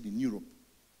invested in Europe.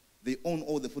 They own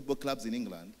all the football clubs in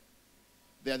England.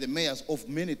 They are the mayors of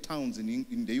many towns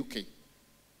in the UK.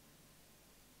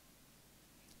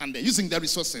 And they're using their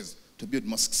resources to build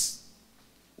mosques.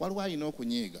 Waliwo alina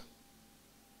okunyiiga,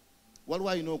 waliwo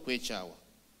alina okwekyawa.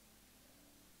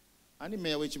 Ani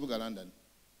meya w'ekibuga London?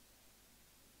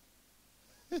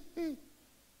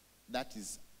 That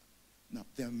is, now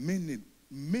there are many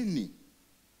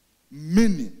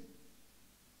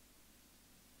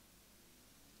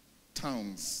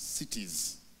towns,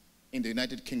 cities in the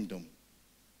United Kingdom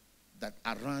that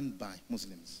are run by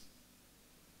Muslims.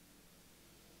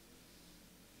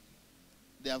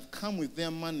 They have come with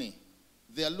their money.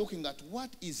 They are looking at what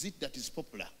is it that is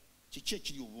popular. Kiki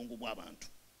ekiri obwongo bw'abantu,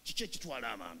 kiki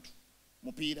ekitwala abantu,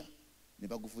 mupiira ne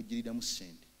baguvujjiriramu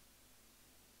ssente.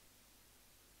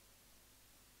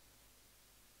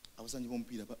 Abazanyi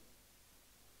b'omupiira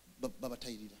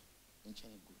babatayirira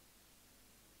enkyala eggulu.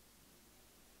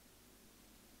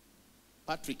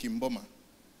 Patrick Mboma,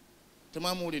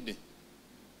 temwamuwulidde?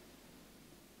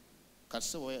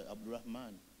 Kasebo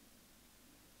Abdurrahman,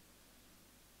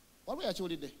 waliwo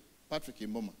yakiwulidde? Patrick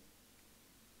Mboma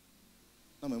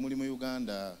namwe muli mu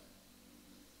Uganda.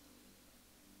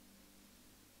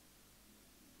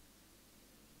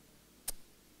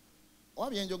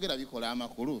 Wabyenjogera bikola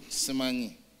amakulu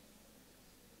simanyi.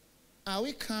 Are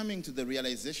we coming to the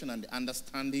realization and the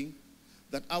understanding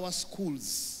that our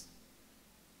schools,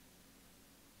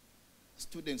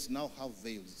 students now have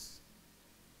veils?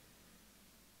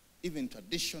 Even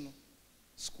traditional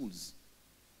schools.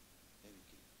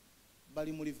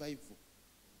 Bali mu revival.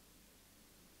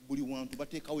 Buli wantu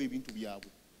bateekawo ebintu byabwe.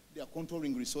 They are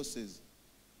controlling resources.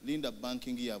 Linda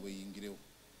banking yaabwe yingirewo.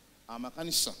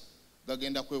 Amakanisa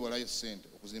gagenda kwewalayo ssente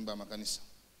okuzimba amakanisa.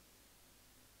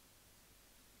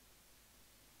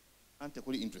 Ante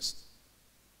kuli interest.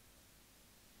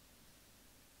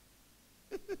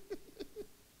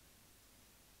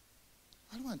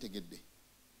 Waliwo antegedde.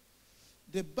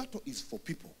 The battle is for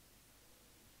people.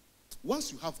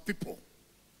 Once you have people,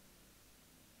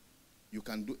 you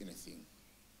can do anything.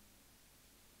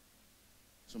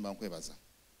 Sumba nkwebaza.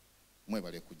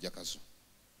 Mwebale kujja kazo.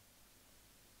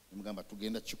 Mugamba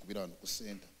tugenda kikubira wano ku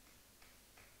center.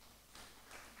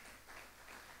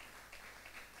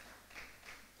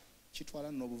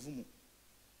 Kitwala n'obuvumu.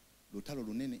 Lutalo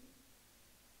lunene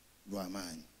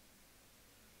lw'amaanyi.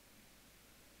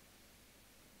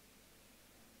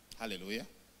 Hallelujah.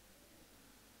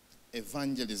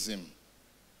 Evangelism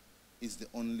is the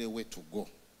only way to go.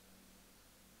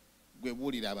 Gwe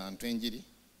buulira abantu enjiri.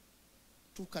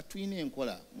 Tuka tuyina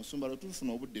enkola musumba lwe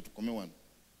tufuna obudde tukome wano.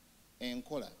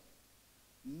 Enkola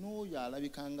n'oyo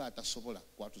alabika nga atasobola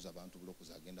kwatuza abantu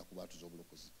bulokozi agenda kubatuza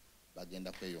obulokozi.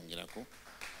 Bagenda kweyongerako.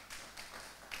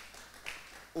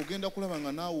 Ogenda kulaba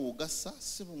nga naawe ogasa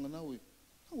sebo nga naawe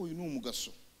olina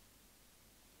omugaso.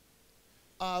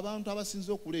 Abantu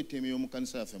abasinze okuleeta emyoyo mu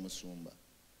kanisa yaffe musumba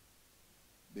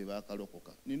be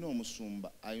baakalokoka. Nina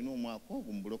omusumba alina omwaka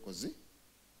ogwo mu bulokozi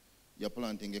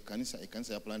yaplanting ekkanisa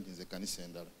yaplantinze ekkanisa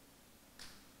endala.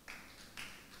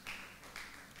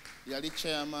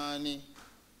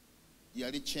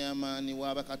 Yali chairman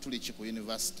w'Abakatuliki ku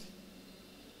university.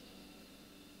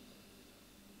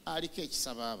 Aliko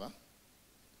ekisaba aba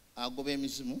agoba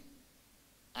emizimu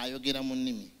ayogera mu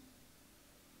nnimi.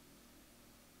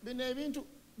 Bino ebintu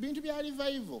bya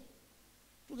revival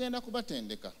tugenda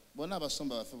kubatendeka. Bonna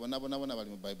abasomba baffe bonna bali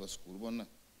mu Bible school bonna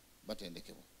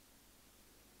batendekebwa.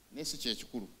 Nesi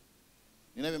kyekikulu.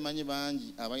 Nina bemanyi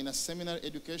bangi abalina seminary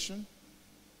education,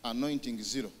 anointing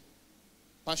zero,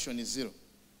 passion is zero.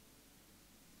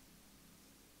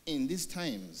 In these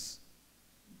times,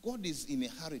 God is in a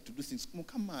hurry to do things.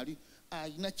 Mukama ali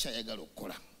alina kyayagala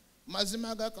okukola.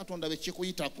 Mazima ga Katonda be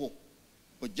kikuyitako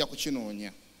ojja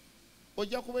kukinoonya.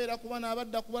 Ojja kubeera ku bana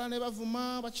abadda ku bala ne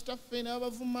bavuma bakitaffe ne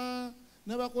bavuma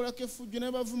ne bakolako effujjo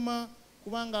ne bavuma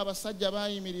kubanga abasajja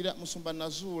baayimirira musumba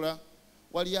nazuula.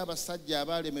 Waliyo abasajja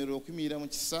abaalemererwa okuyimirira mu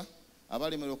kisa,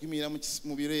 abaalemererwa okuyimirira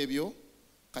mu biro ebyo,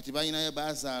 kati balinayo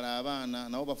baazaala abaana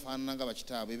nabo bafaanana nga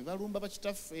bakitaabwe. Ebyo balumba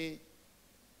bakitaffe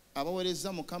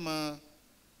abaweereza Mukama.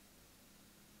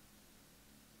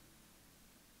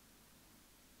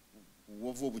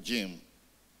 Wovu obujeemu.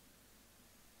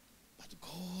 But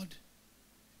God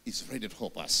is ready to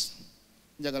help us.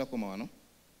 Njagala koma wano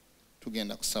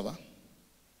tugenda kusaba.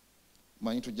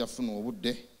 Manyi tujja kufuna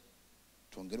obudde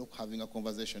twongere okuhavinga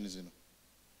conversation zino.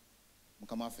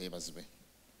 Mukama waffe yeebazibwe.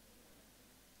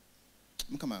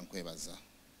 Mukama nkwebaza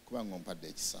kubanga ompadde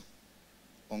ekisa.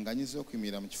 Onganyiza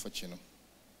okuyimirira mu kifo kino.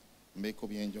 Mbeeko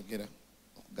byenjogera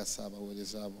okugasa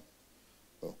abaweereza abo,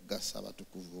 okugasa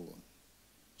abatukuvu bo.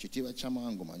 Kitiibwa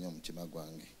ky'amangu manyi omutima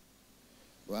gwange.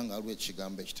 Kubanga waliwo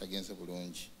ekigambo ekitagenze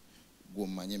bulungi. Gwe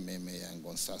omanye emmeeme yange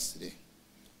onsaasire.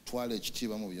 Twala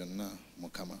ekitiibwa mu byonna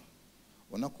Mukama.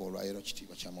 olunaku olwaleero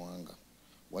ekitiibwa ky'amawanga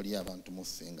waliyo abantu mu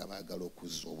ffe nga baagala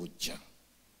okuzza obujja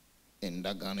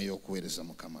endagaano y'okuweereza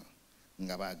Mukama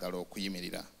nga baagala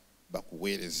okuyimirira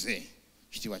bakuweereze.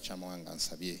 Ekitiibwa ky'amawanga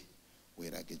nsabye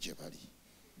weerage gye bali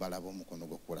balaba omukono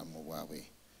gw'okulamu bwabwe,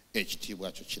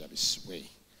 ekitiibwa kyo kirabisibwe,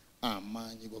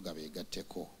 amaanyi go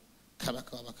gabeegatteko.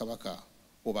 Kabaka w'abakabaka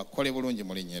obakole bulungi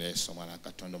mu linnya lya Yesu Omwana wa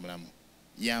Katonda omulamu.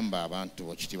 Yamba abantu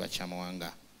bo ekitiibwa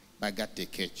ky'amawanga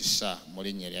bagatteko ekisa mu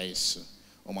linnya lya Yesu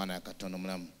Omwana wa Katonda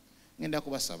omulamu. Ngenda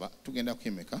kubasaba tugenda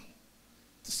kuyimika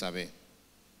tusabe.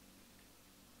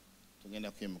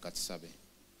 Tugenda kuyimika tusabe.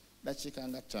 Dakiika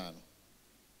nga 5.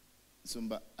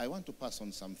 Nsumba, I want to pass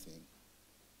on something.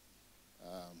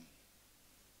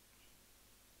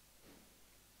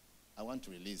 I want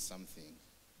to release something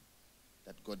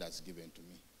that God has given to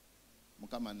me.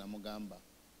 Mukama namugamba.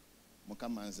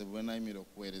 Mukama nze bwe nayimira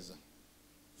okuweereza.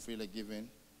 Freely given,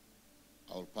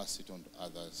 I will pass it on to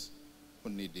others who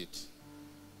need it.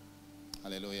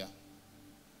 Hallelujah.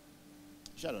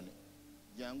 Sharon,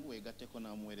 jangu weegatteko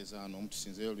n'amuweereza wano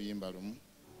omutusinzeyo oluyimba lumu.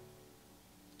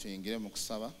 Tuyingire mu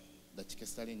kusaba dakiika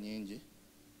ezitali nnyingi.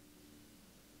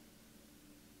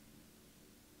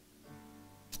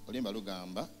 Oluyimba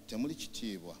lugamba temuli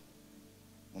kitiibwa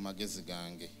mu magezi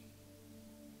gange.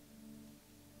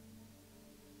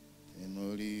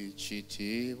 Temuli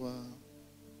kitiibwa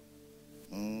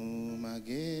mu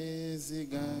magezi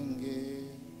gange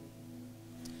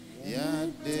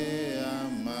yadde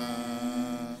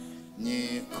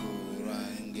amanyi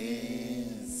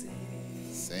kurangeze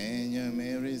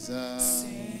senyumiriza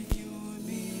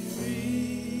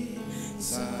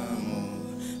mu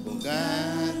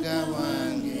bugaga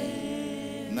bwange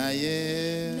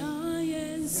naye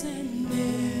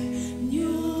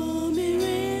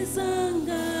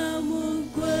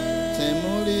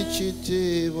temuli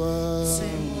kitiibwa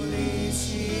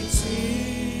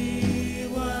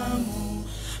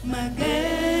mu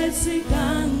magezi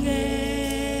gange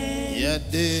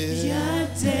yadde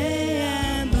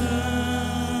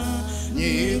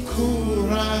amanyi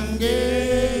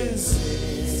kurangeze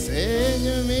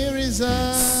senyumiriza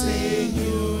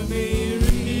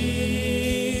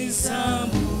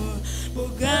mu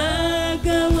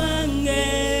bugaga bwange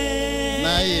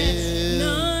naye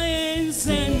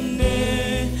nsende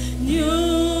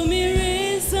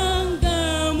nyumiriza nga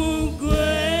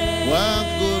mugwe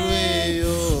waggulu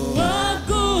eyo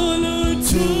waggulu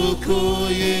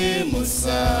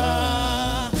tukuyimusa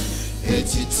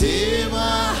ekitiibwa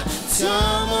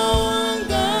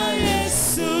ky'amawanga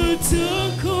Yesu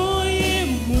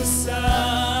tukuyimusa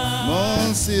mu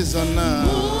nsi zonna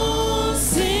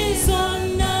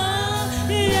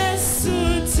Yesu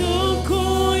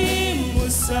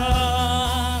tukuyimusa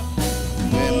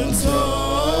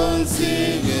mutonzi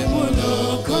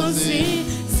mulokozi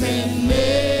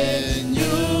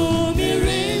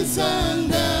zenyumiriza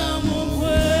nga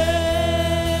mugwe.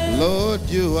 Lord,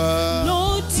 you are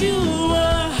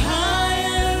high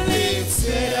and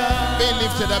lifted up. be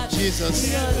lifted up,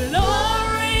 Jesus. The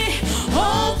glory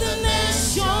of the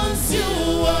nations,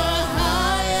 you are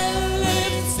high and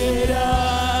lifted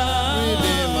up.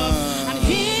 And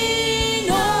in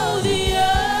all the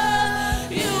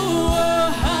earth, you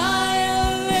are high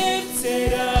and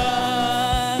lifted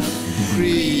up.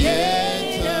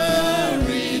 Creator,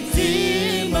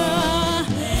 Redeemer,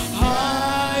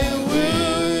 I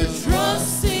will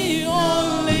trust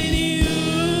only in you.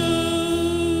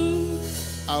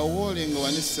 Awoli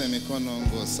ng'owanise emikono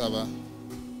ng'osaba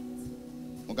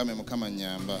mugambe Mukama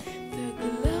nnyamba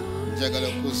njagala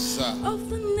okussa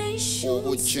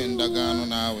obujja endagaano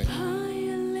naawe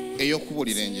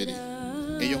ey'okubuulira enjiri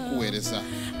ey'okuweereza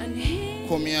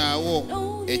komyawo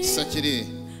ekisa kiri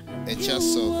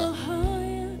ekyasooka,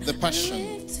 the passion,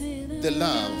 the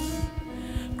love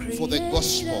for the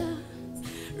gospel.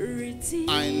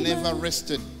 I never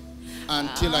rested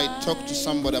until I talked to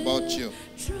somebody about you.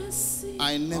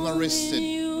 I never rested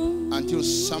until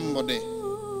somebody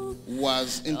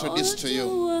was introduced to you.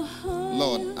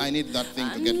 Lord, I need that thing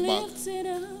to get back.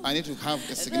 I need to have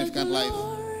a significant life.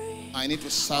 I need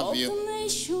to serve you.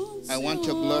 I want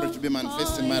your glory to be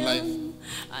manifest in my life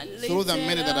through the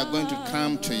many that are going to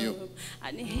come to you.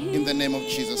 In the name of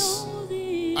Jesus,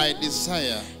 I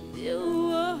desire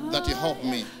that you help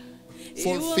me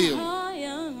fulfill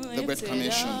the Great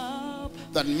Commission,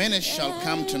 that many shall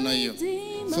come to know you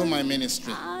through my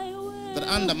ministry, that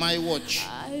under my watch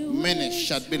many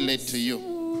shall be led to you.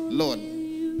 Lord,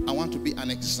 I want to be an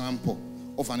example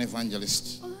of an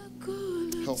evangelist.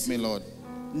 Help me, Lord.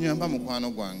 Nyamba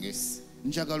mukwano gwange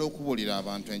njagala okubuulira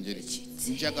abantu enjiri,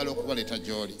 njagala okubaleeta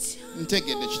gy'oli.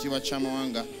 Ntegedde ekitiibwa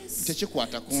ky'amawanga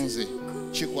tekikwata ku nze,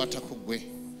 kikwata ku ggwe.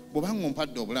 bw'obanga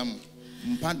ompadde obulamu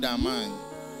mpadde amaanyi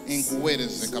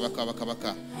nkuweereze kabaka bakabaka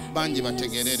bangi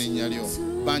bategeere erinnya lyo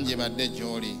bangi badde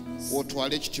gy'oli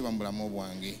otwale ekitiibwa mu bulamu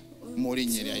bwange mu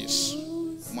linnya erya Yesu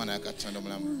omwana wa Katonda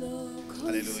omulamu.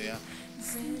 Haleluya.